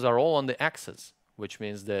corners are all on the axis, which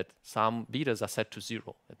means that some betas are set to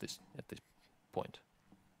 0 at this point.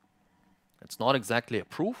 It's not exactly a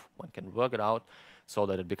proof. One can work it out so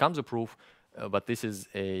that it becomes a proof, but this is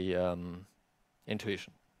a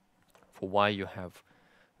intuition for why you have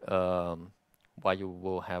why you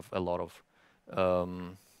will have a lot of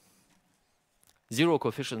zero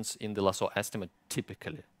coefficients in the lasso estimate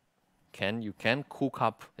typically. You can cook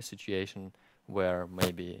up a situation where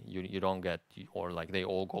maybe you don't get, or like they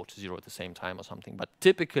all go to 0 at the same time or something. But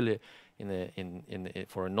typically,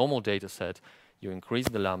 for a normal data set, you increase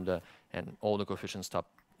the lambda and all the coefficients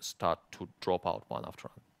start to drop out one after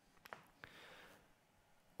one.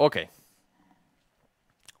 Okay.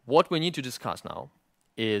 What we need to discuss now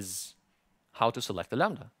is how to select the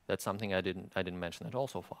lambda. That's something I didn't mention at all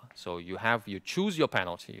so far. So you choose your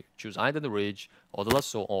penalty, you choose either the ridge or the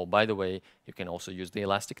lasso, or by the way, you can also use the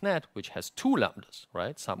elastic net, which has 2 lambdas,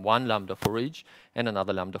 right? One lambda for ridge and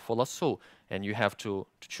another lambda for lasso, and you have to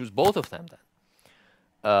choose both of them then.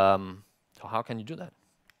 So how can you do that?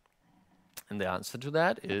 And the answer to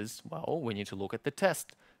that is, well, we need to look at the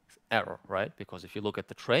test error, right? Because if you look at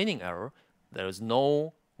the training error, there is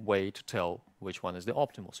no way to tell which one is the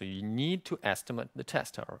optimal. So you need to estimate the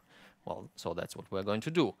test error. Well, so that's what we're going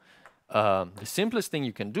to do. The simplest thing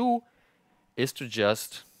you can do is to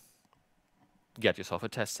just get yourself a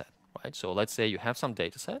test set, right? So let's say you have some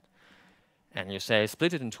data set, and you say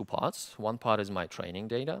split it in 2 parts. One part is my training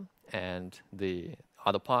data, and the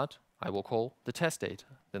other part I will call the test data.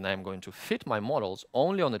 Then I'm going to fit my models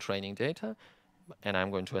only on the training data, and I'm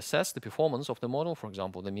going to assess the performance of the model, for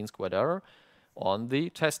example, the mean squared error, on the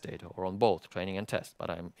test data, or on both training and test, but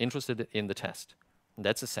I'm interested in the test. And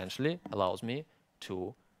that's essentially allows me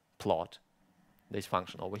to plot this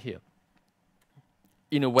function over here.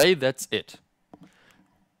 In a way, that's it.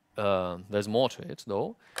 There's more to it,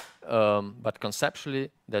 though, but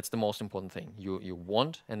conceptually, that's the most important thing. You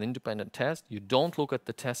want an independent test. You don't look at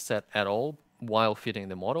the test set at all while fitting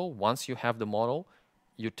the model. Once you have the model,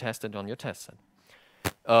 you test it on your test set.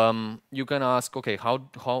 You can ask, okay,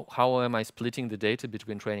 how am I splitting the data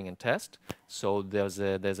between training and test? So there's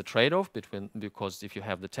a trade-off because if you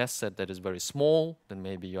have the test set that is very small, then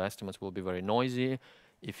maybe your estimates will be very noisy.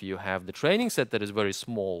 If you have the training set that is very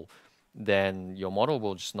small, then your model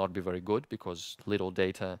will just not be very good because little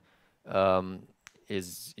data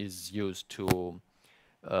is used to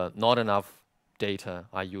not enough data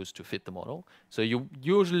are used to fit the model. So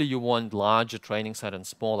usually you want larger training set and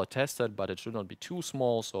smaller test set, but it should not be too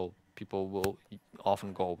small, so people will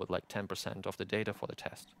often go with like 10% of the data for the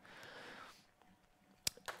test.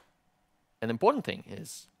 An important thing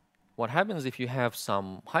is what happens if you have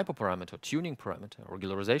some hyperparameter, tuning parameter,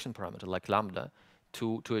 regularization parameter like lambda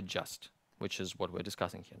to adjust, which is what we're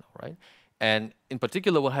discussing here now, right? And in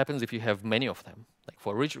particular, what happens if you have many of them? Like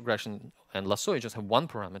for ridge regression and lasso, you just have one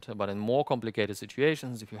parameter, but in more complicated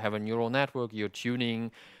situations, if you have a neural network, you're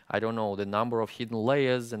tuning, I don't know, the number of hidden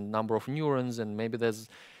layers and number of neurons, and maybe there's,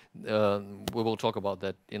 we will talk about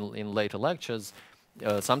that in later lectures.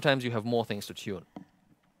 Sometimes you have more things to tune.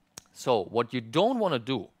 So what you don't want to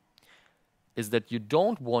do is that you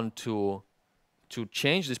don't want to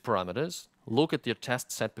change these parameters, look at your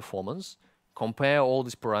test set performance, compare all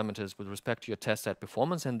these parameters with respect to your test set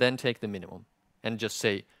performance, and then take the minimum and just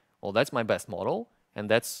say, well, that's my best model, and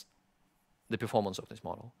that's the performance of this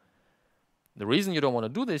model. The reason you don't want to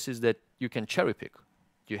do this is that you can cherry pick.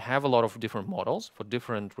 You have a lot of different models for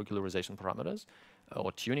different regularization parameters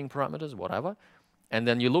or tuning parameters, whatever, and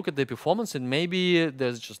then you look at the performance, and maybe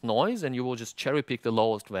there's just noise, and you will just cherry pick the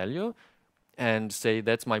lowest value and say,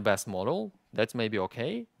 that's my best model. That's maybe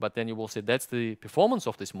okay, but then you will say that's the performance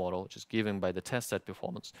of this model, which is given by the test set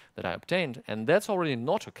performance that I obtained, and that's already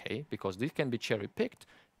not okay because this can be cherry-picked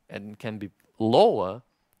and can be lower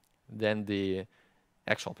than the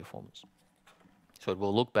actual performance. So it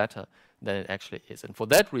will look better than it actually is. And for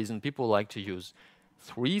that reason, people like to use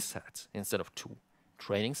 3 sets instead of 2.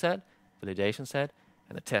 Training set, validation set,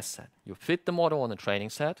 and a test set. You fit the model on the training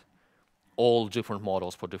set, all different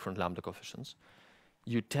models for different lambda coefficients.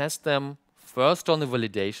 You test them first on the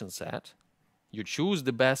validation set, you choose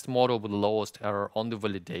the best model with the lowest error on the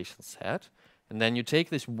validation set, and then you take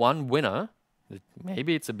this one winner,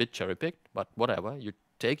 maybe it's a bit cherry-picked, but whatever, you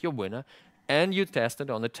take your winner, and you test it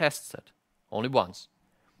on the test set, only once.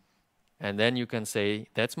 And then you can say,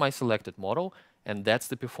 that's my selected model, and that's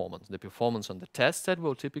the performance. The performance on the test set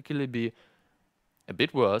will typically be a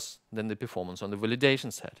bit worse than the performance on the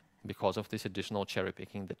validation set because of this additional cherry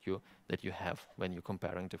picking that you have when you're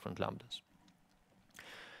comparing different lambdas.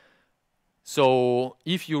 So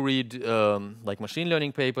if you read like machine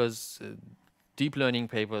learning papers, deep learning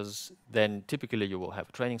papers, then typically you will have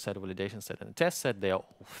a training set, a validation set, and a test set. They are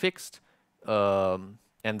all fixed, and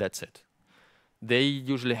that's it. They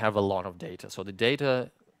usually have a lot of data. So the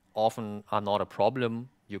data often are not a problem.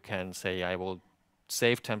 You can say, I will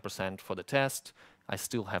save 10% for the test. I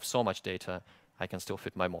still have so much data. I can still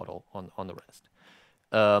fit my model on the rest.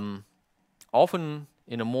 Often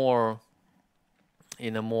in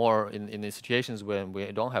the situations where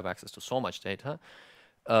we don't have access to so much data,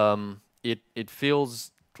 it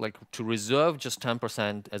feels like to reserve just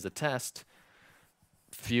 10% as a test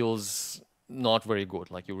feels not very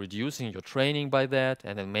good. Like you're reducing your training by that,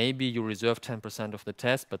 and then maybe you reserve 10% of the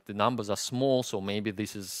test, but the numbers are small, so maybe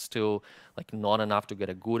this is still like not enough to get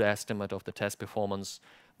a good estimate of the test performance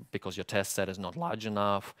because your test set is not large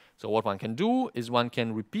enough. So what one can do is one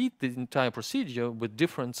can repeat the entire procedure with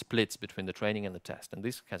different splits between the training and the test. And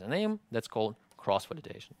this has a name that's called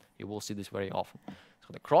cross-validation. You will see this very often. So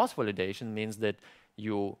the cross-validation means that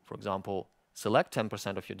you, for example, select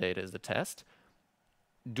 10% of your data as the test,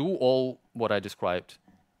 do all what I described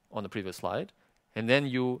on the previous slide, and then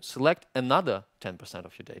you select another 10%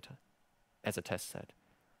 of your data as a test set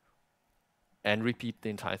and repeat the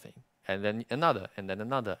entire thing. And then another, and then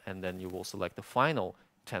another, and then you will select the final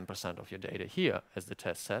 10% of your data here as the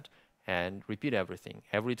test set and repeat everything.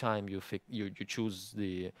 Every time you choose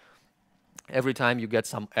the, every time you get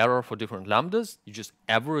some error for different lambdas, you just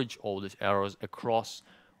average all these errors across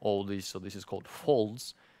all these, so this is called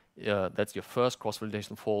folds. That's your first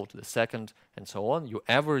cross-validation fold, the second, and so on. You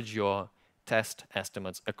average your test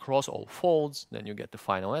estimates across all folds, then you get the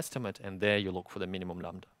final estimate, and there you look for the minimum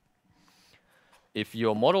lambda. If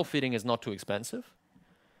your model fitting is not too expensive,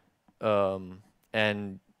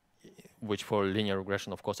 and which for linear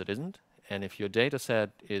regression, of course, it isn't, and if your data set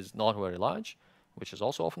is not very large, which is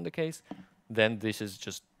also often the case, then this is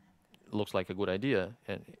just looks like a good idea,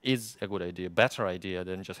 and is a good idea, better idea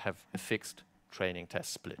than just have a fixed training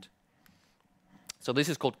test split. So this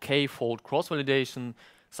is called k-fold cross-validation.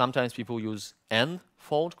 Sometimes people use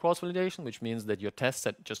n-fold cross-validation, which means that your test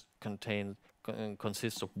set just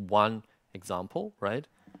consists of one example, right?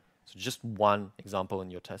 So just one example in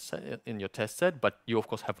your test set, but you of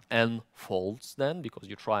course have n folds then because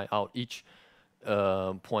you try out each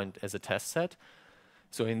point as a test set.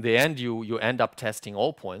 So in the end, you end up testing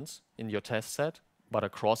all points in your test set, but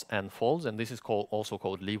across n folds, and this is also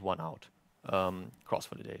called leave one out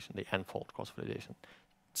cross-validation, the n-fold cross-validation.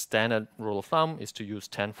 Standard rule of thumb is to use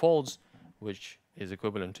 10 folds, which is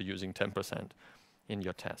equivalent to using 10% in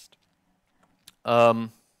your test.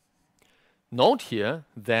 Note here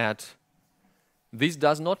that this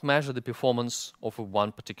does not measure the performance of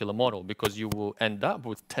one particular model because you will end up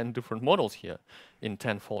with 10 different models here in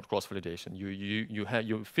 10-fold cross-validation.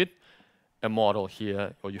 You fit a model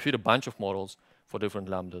here, or you fit a bunch of models for different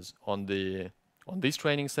lambdas on this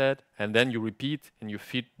training set, and then you repeat and you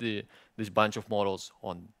fit this bunch of models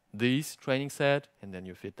on this training set, and then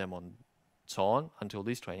you fit them on so on until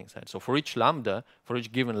this training set. So for each lambda, for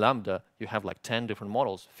each given lambda, you have like 10 different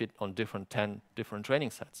models fit on 10 different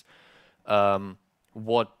training sets.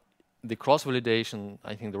 What the cross-validation,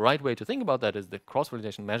 I think the right way to think about that is the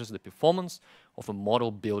cross-validation measures the performance of a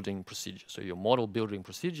model building procedure. So your model building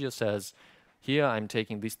procedure says, here I'm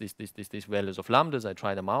taking these values of lambdas, I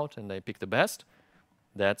try them out, and I pick the best.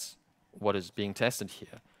 That's what is being tested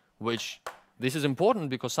here. Which, this is important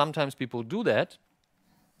because sometimes people do that,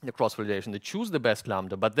 the cross-validation, they choose the best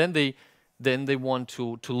lambda, but then they want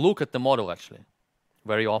to look at the model actually.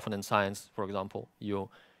 Very often in science, for example, you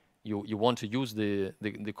want to use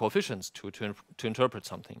the coefficients to interpret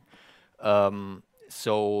something.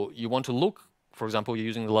 So you want to look, for example, you're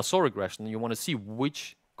using the lasso regression, you want to see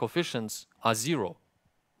which coefficients are zero,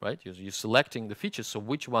 right? You're selecting the features, so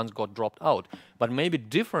which ones got dropped out. But maybe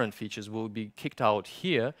different features will be kicked out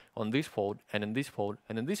here on this fold, and in this fold,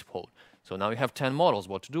 and in this fold. So now you have 10 models,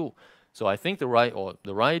 what to do? So I think the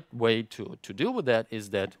right way to deal with that is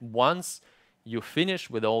that once you finish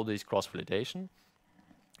with all this cross-validation,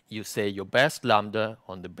 you say your best lambda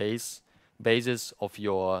on the basis of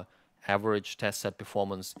your average test set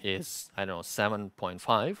performance is, I don't know,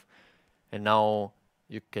 7.5. And now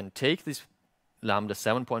you can take this lambda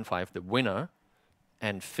 7.5, the winner,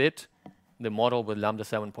 and fit the model with lambda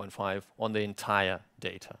 7.5 on the entire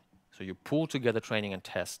data. So you pull together training and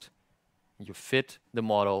test. You fit the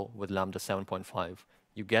model with lambda 7.5.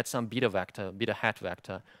 You get some beta hat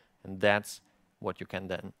vector, and that's what you can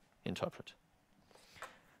then interpret.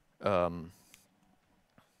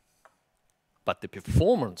 But the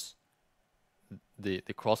performance, the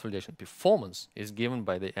cross-validation performance is given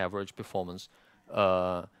by the average performance,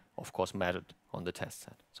 of course, measured on the test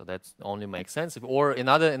set. So that only makes sense. Or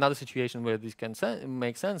another situation where this can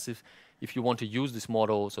make sense if you want to use this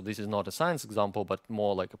model. So this is not a science example, but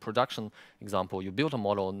more like a production example. You build a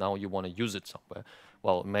model, now you want to use it somewhere.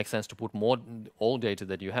 Well, it makes sense to put all data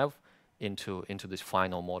that you have into this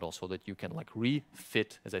final model, so that you can like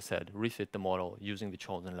refit, as I said, refit the model using the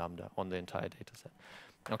chosen lambda on the entire data set.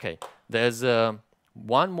 Okay, there's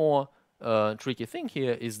one more tricky thing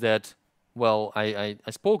here is that, well, I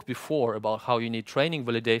spoke before about how you need training,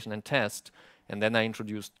 validation, and test, and then I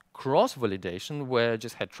introduced cross-validation where I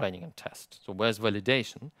just had training and test. So where's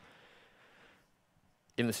validation?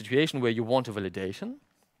 In the situation where you want a validation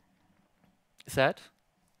set,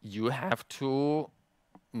 you have to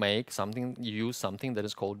use something that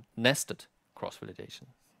is called nested cross-validation.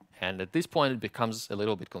 And at this point, it becomes a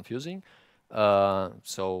little bit confusing.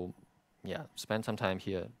 So yeah, spend some time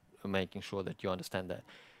here making sure that you understand that.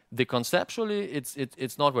 Conceptually,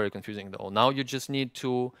 it's not very confusing though. Now you just need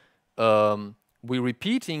to, we're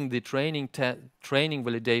repeating the training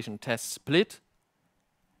validation test split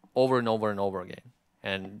over and over and over again.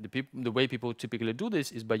 And the way people typically do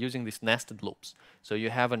this is by using these nested loops. So you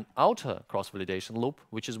have an outer cross-validation loop,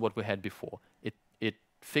 which is what we had before. It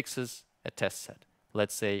fixes a test set.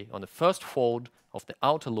 Let's say on the first fold of the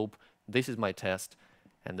outer loop, this is my test,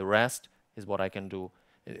 and the rest is what I can do.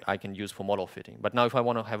 I can use for model fitting. But now if I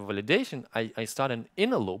want to have a validation, I start an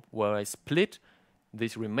inner loop where I split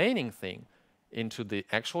this remaining thing into the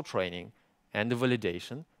actual training and the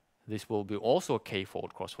validation. This will be also a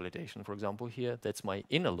k-fold cross-validation, for example, here. That's my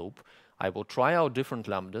inner loop. I will try out different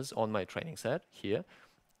lambdas on my training set here,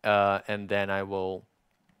 and then I will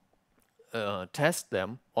test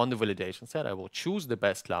them on the validation set. I will choose the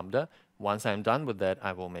best lambda. Once I'm done with that,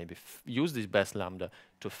 I will maybe use this best lambda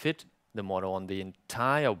to fit the model on the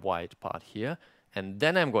entire white part here, and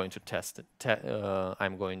then I'm going to test it.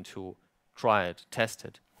 I'm going to try it, test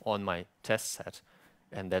it on my test set,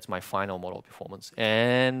 and that's my final model performance.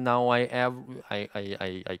 And now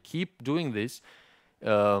I keep doing this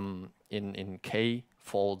in k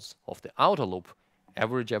folds of the outer loop,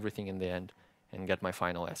 average everything in the end, and get my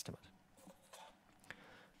final estimate.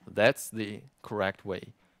 That's the correct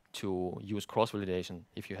way to use cross-validation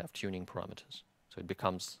if you have tuning parameters. So it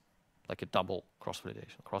becomes like a double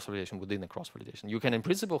cross-validation within a cross-validation. You can, in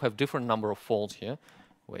principle, have different number of folds here.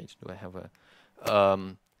 Wait, do I have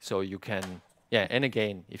a... so you can... Yeah, and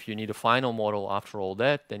again, if you need a final model after all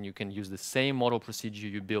that, then you can use the same model procedure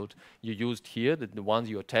you used here, the ones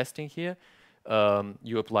you are testing here.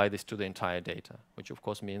 You apply this to the entire data, which of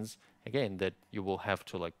course means, again, that you will have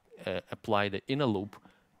to like apply the inner loop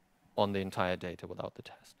on the entire data without the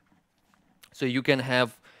test. So you can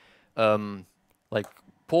have like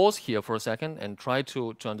pause here for a second and try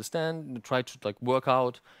to understand, try to like work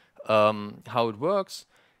out how it works.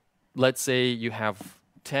 Let's say you have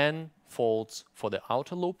 10 folds for the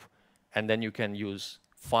outer loop, and then you can use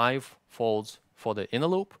 5 folds for the inner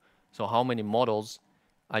loop. So how many models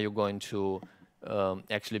are you going to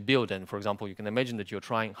actually build? And for example, you can imagine that you're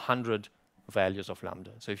trying 100 values of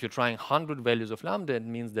lambda. So if you're trying 100 values of lambda, it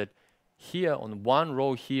means that here on one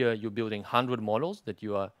row here, you're building 100 models that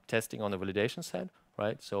you are testing on the validation set,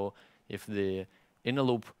 right? So if the inner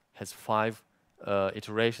loop has 5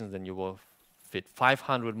 iterations, then you will fit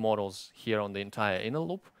 500 models here on the entire inner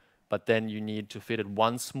loop. But then you need to fit it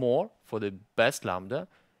once more for the best lambda.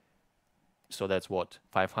 So that's what,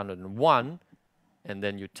 501, and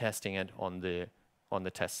then you're testing it on the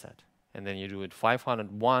test set. And then you do it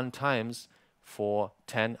 501 times for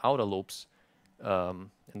 10 outer loops. And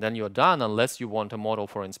then you're done, unless you want a model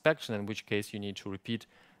for inspection, in which case you need to repeat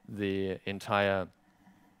the entire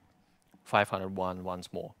 501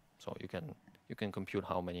 once more. So you can compute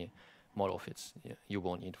how many model fits you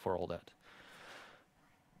will need for all that.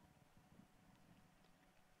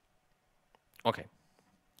 Okay,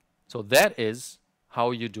 so that is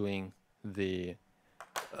how you're doing the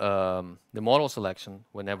model selection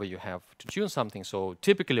whenever you have to tune something. So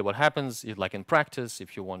typically what happens is, like in practice,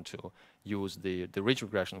 if you want to use the ridge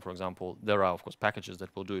regression, for example, there are of course packages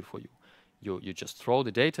that will do it for you. You just throw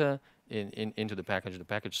the data into the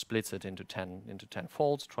package splits it into 10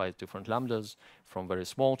 folds, tries different lambdas from very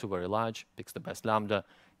small to very large, picks the best lambda,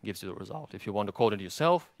 gives you the result. If you want to code it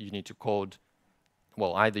yourself, you need to code,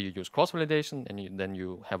 well, either you use cross-validation and then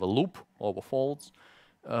you have a loop over folds,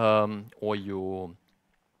 or you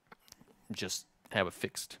just have a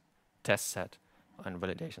fixed test set and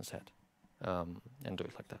validation set, and do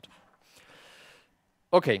it like that.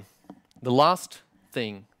 Okay, the last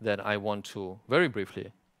thing that I want to very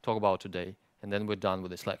briefly talk about today, and then we're done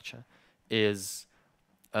with this lecture, is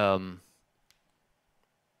the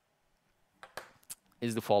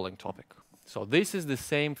following topic. So this is the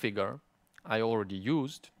same figure I already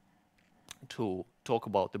used to talk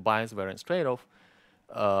about the bias variance trade-off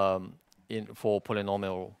for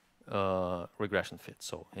polynomial regression fit.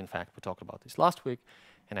 So in fact, we talked about this last week,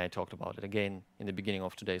 and I talked about it again in the beginning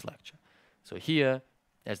of today's lecture. So here,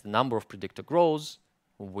 as the number of predictor grows,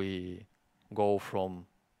 we go from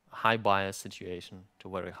a high bias situation to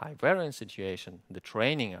a very high variance situation. The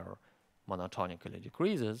training error monotonically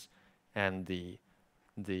decreases, and the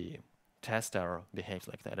test error behaves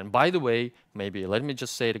like that. And by the way, maybe let me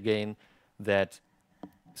just say it again, that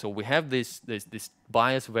so we have this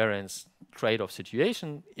bias variance trade-off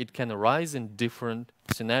situation. It can arise in different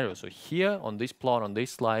scenarios. So here on this plot, on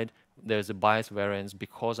this slide, there's a bias variance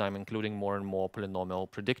because I'm including more and more polynomial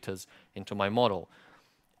predictors into my model.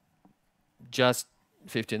 Just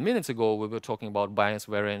 15 minutes ago, we were talking about bias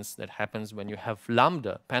variance that happens when you have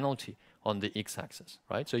lambda penalty on the x-axis,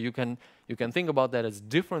 right? So you can think about that as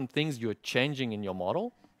different things you're changing in your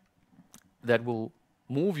model that will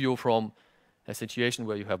move you from a situation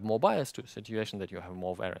where you have more bias to a situation that you have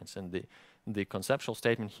more variance. And the conceptual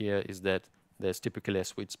statement here is that there's typically a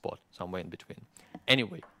sweet spot somewhere in between.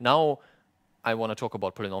 Anyway, now I want to talk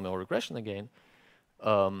about polynomial regression again.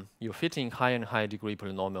 You're fitting higher and higher degree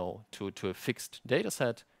polynomial to a fixed data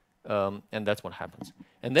set, and that's what happens.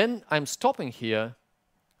 And then I'm stopping here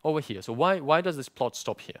over here. So why does this plot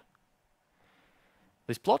stop here?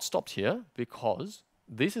 This plot stopped here because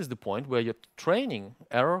this is the point where your training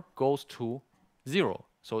error goes to 0.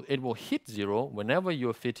 So it will hit 0 whenever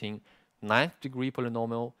you're fitting 9th degree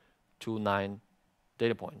polynomial to 9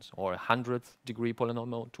 data points, or 100th degree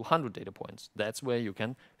polynomial to 100 data points. That's where you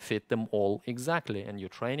can fit them all exactly, and your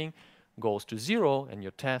training goes to 0 and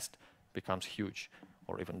your test becomes huge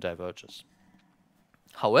or even diverges.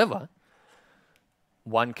 However,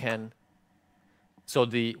 one can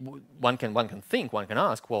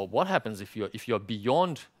ask, well, what happens if you're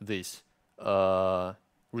beyond this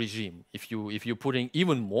regime? If you're putting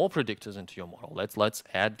even more predictors into your model, let's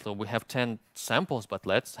add. So we have 10 samples, but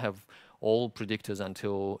let's have all predictors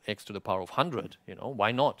until x to the power of 100. You know,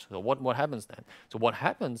 why not? So what happens then? So what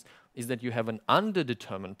happens is that you have an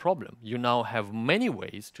underdetermined problem. You now have many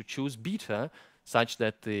ways to choose beta such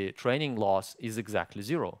that the training loss is exactly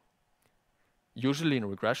 0. Usually in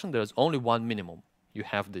regression, there's only one minimum. You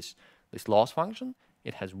have this loss function.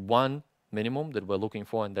 It has one minimum that we're looking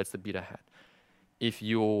for, and that's the beta hat. If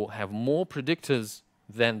you have more predictors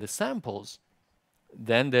than the samples,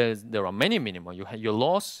 then there are many minima. Your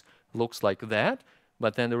loss looks like that,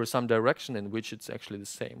 but then there is some direction in which it's actually the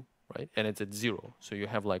same, right? And it's at 0. So you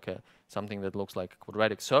have like something that looks like a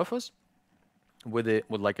quadratic surface with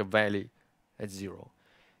like a valley at 0.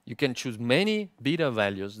 You can choose many beta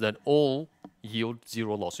values that all yield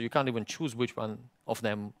 0 loss. So you can't even choose which one of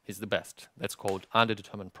them is the best. That's called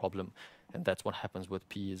underdetermined problem, and that's what happens with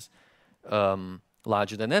p is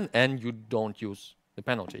larger than n, and you don't use the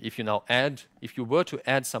penalty. If you were to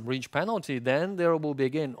add some range penalty, then there will be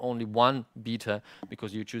again only one beta,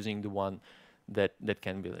 because you're choosing the one that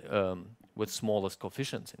can be with smallest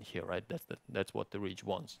coefficients in here, right? That's what the reach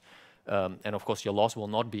wants. And of course, your loss will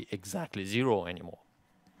not be exactly 0 anymore.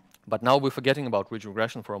 But now we're forgetting about ridge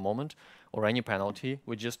regression for a moment, or any penalty.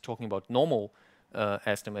 We're just talking about normal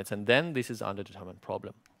estimates, and then this is underdetermined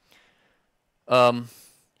problem.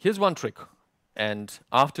 Here's one trick. And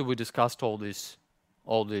after we discussed all these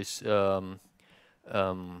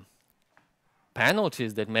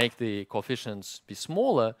penalties that make the coefficients be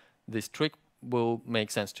smaller, this trick will make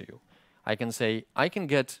sense to you. I can say I can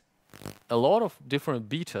get a lot of different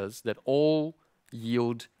betas that all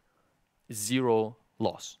yield 0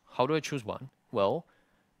 loss. How do I choose one? Well,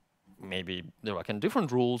 maybe there are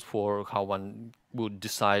different rules for how one would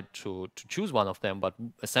decide to choose one of them, but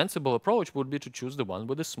a sensible approach would be to choose the one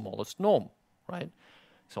with the smallest norm, right?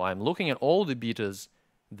 So I'm looking at all the betas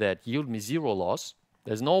that yield me 0 loss.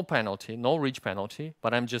 There's no penalty, no reach penalty,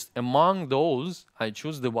 but I'm just among those, I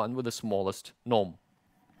choose the one with the smallest norm.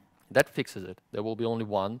 That fixes it. There will be only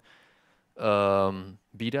one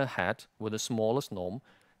beta hat with the smallest norm.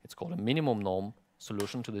 It's called a minimum norm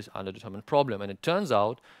solution to this underdetermined problem. And it turns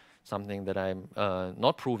out, something that I'm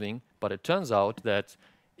not proving, but it turns out that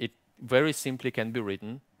it very simply can be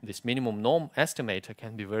written, this minimum norm estimator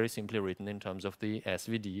can be very simply written in terms of the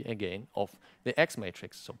SVD, again, of the X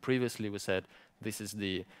matrix. So previously we said this is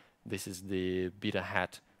the beta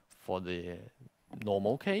hat for the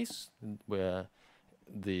normal case, where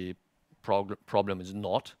the problem is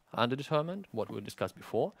not underdetermined, what we discussed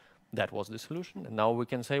before. That was the solution. And now we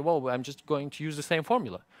can say, well, I'm just going to use the same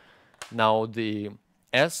formula. Now the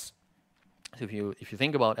S, if you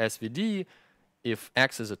think about SVD, if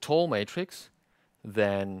X is a tall matrix,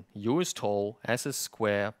 then U is tall, S is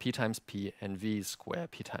square, P times P, and V is square,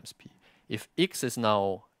 P times P. If X is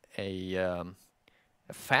now a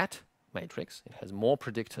fat matrix, it has more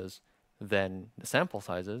predictors than the sample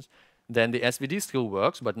sizes, then the SVD still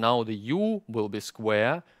works, but now the U will be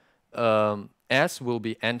square, S will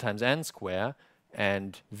be n times n square,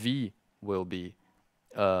 and V will be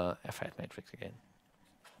a fat matrix again,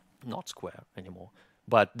 not square anymore.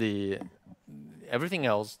 But everything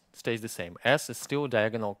else stays the same. S is still a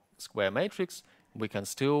diagonal square matrix. We can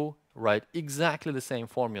still write exactly the same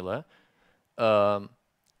formula,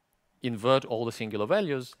 invert all the singular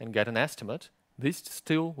values and get an estimate. This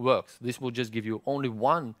still works. This will just give you only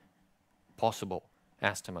one possible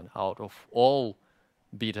estimate out of all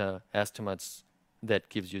beta estimates that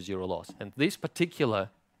gives you zero loss. And this particular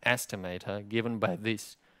estimator given by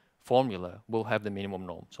this formula will have the minimum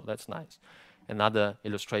norm. So that's nice. Another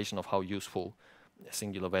illustration of how useful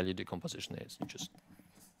singular value decomposition is. You just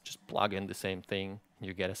plug in the same thing,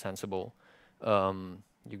 you get a sensible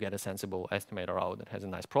estimator out that has a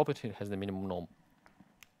nice property, it has the minimum norm.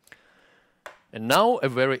 And now a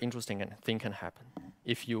very interesting thing can happen.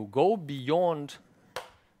 If you go beyond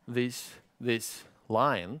this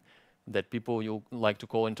line that people you like to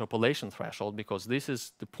call interpolation threshold, because this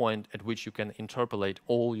is the point at which you can interpolate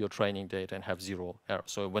all your training data and have zero error.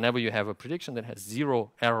 So whenever you have a prediction that has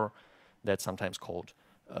zero error, that's sometimes called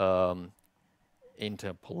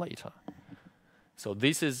interpolator. So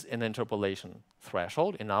this is an interpolation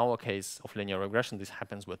threshold. In our case of linear regression, this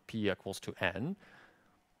happens with p equals to n.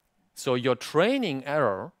 So your training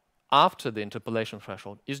error after the interpolation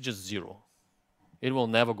threshold is just zero. It will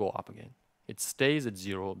never go up again. It stays at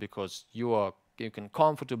zero because you can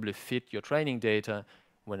comfortably fit your training data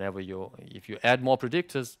whenever if you add more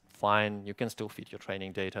predictors, fine, you can still fit your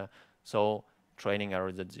training data. So training error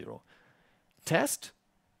is at zero. Test,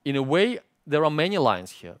 in a way, there are many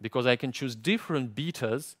lines here because I can choose different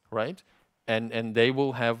betas, right? And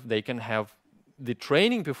they can have the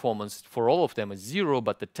training performance for all of them is zero,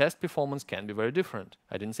 but the test performance can be very different.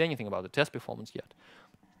 I didn't say anything about the test performance yet.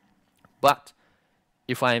 But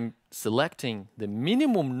if I'm selecting the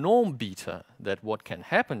minimum norm beta, that what can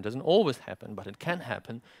happen, doesn't always happen, but it can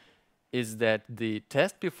happen, is that the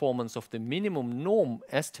test performance of the minimum norm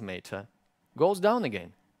estimator goes down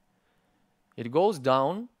again. It goes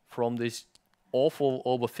down from this awful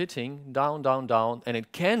overfitting, down, down, down, and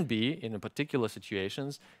it can be, in particular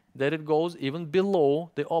situations, that it goes even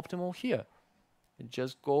below the optimal here. It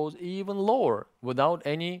just goes even lower without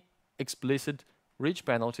any explicit reach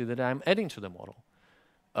penalty that I'm adding to the model.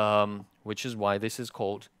 Which is why this is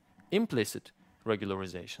called implicit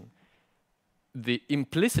regularization. The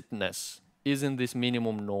implicitness is in this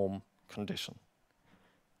minimum norm condition.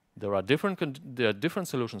 There are different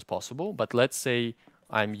solutions possible, but let's say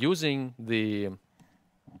I'm using the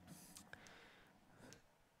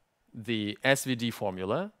SVD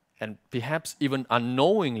formula, and perhaps even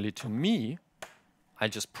unknowingly to me, I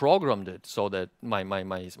just programmed it so that my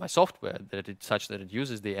software, that it's such that it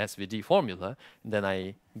uses the SVD formula, then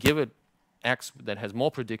I give it X that has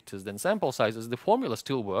more predictors than sample sizes, the formula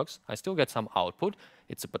still works, I still get some output,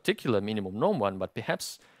 it's a particular minimum norm one, but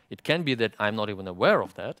perhaps it can be that I'm not even aware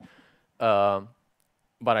of that,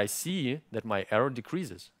 but I see that my error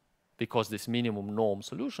decreases because this minimum norm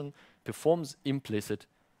solution performs implicit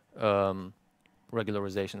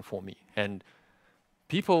regularization for me. And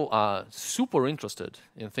people are super interested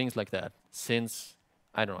in things like that since,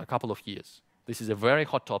 I don't know, a couple of years. This is a very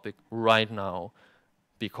hot topic right now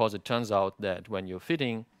because it turns out that when you're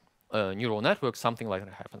fitting a neural network, something like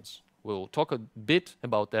that happens. We'll talk a bit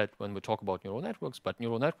about that when we talk about neural networks, but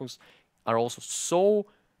neural networks are also so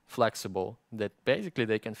flexible that basically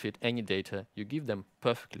they can fit any data you give them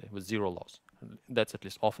perfectly with zero loss. That's at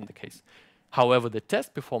least often the case. However, the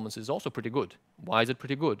test performance is also pretty good. Why is it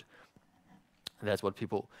pretty good? That's what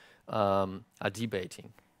people are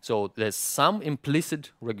debating. So there's some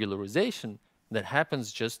implicit regularization that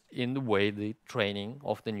happens just in the way the training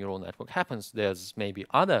of the neural network happens. There's maybe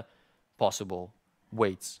other possible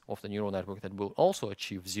weights of the neural network that will also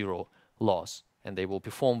achieve zero loss, and they will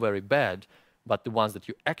perform very bad, but the ones that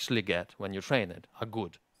you actually get when you train it are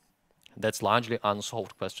good. That's largely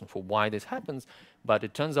unsolved question for why this happens, but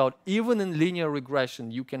it turns out even in linear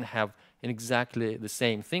regression you can have exactly the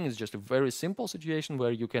same thing. It's just a very simple situation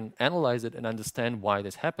where you can analyze it and understand why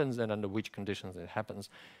this happens and under which conditions it happens.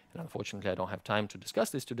 And unfortunately I don't have time to discuss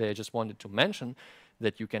this today. I just wanted to mention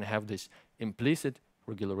that you can have this implicit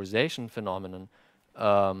regularization phenomenon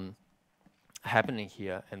happening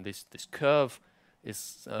here, and this curve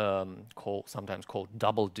is sometimes called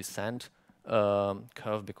double descent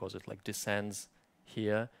curve, because it like descends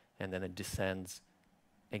here and then it descends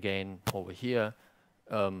again over here.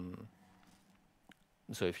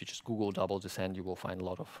 So if you just Google double descent, you will find a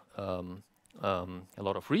lot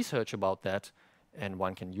of research about that, and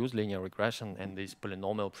one can use linear regression and this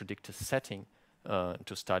polynomial predictor setting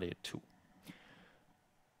to study it too.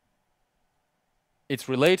 It's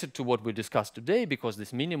related to what we discussed today because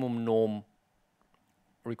this minimum norm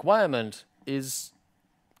requirement is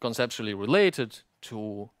conceptually related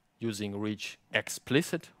to using reach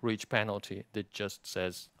explicit reach penalty that just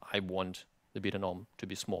says I want the beta norm to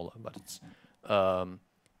be smaller, but it's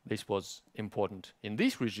this was important in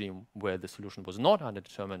this regime where the solution was not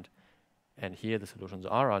underdetermined, and here the solutions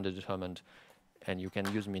are underdetermined, and you can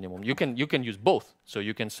use minimum. You can use both. So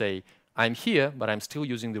you can say I'm here, but I'm still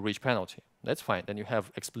using the reach penalty. That's fine. Then you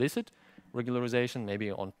have explicit regularization,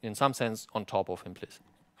 maybe in some sense on top of implicit.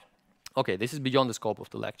 Okay, this is beyond the scope of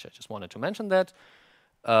the lecture. I just wanted to mention that.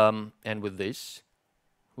 And with this,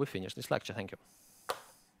 we finish this lecture. Thank you.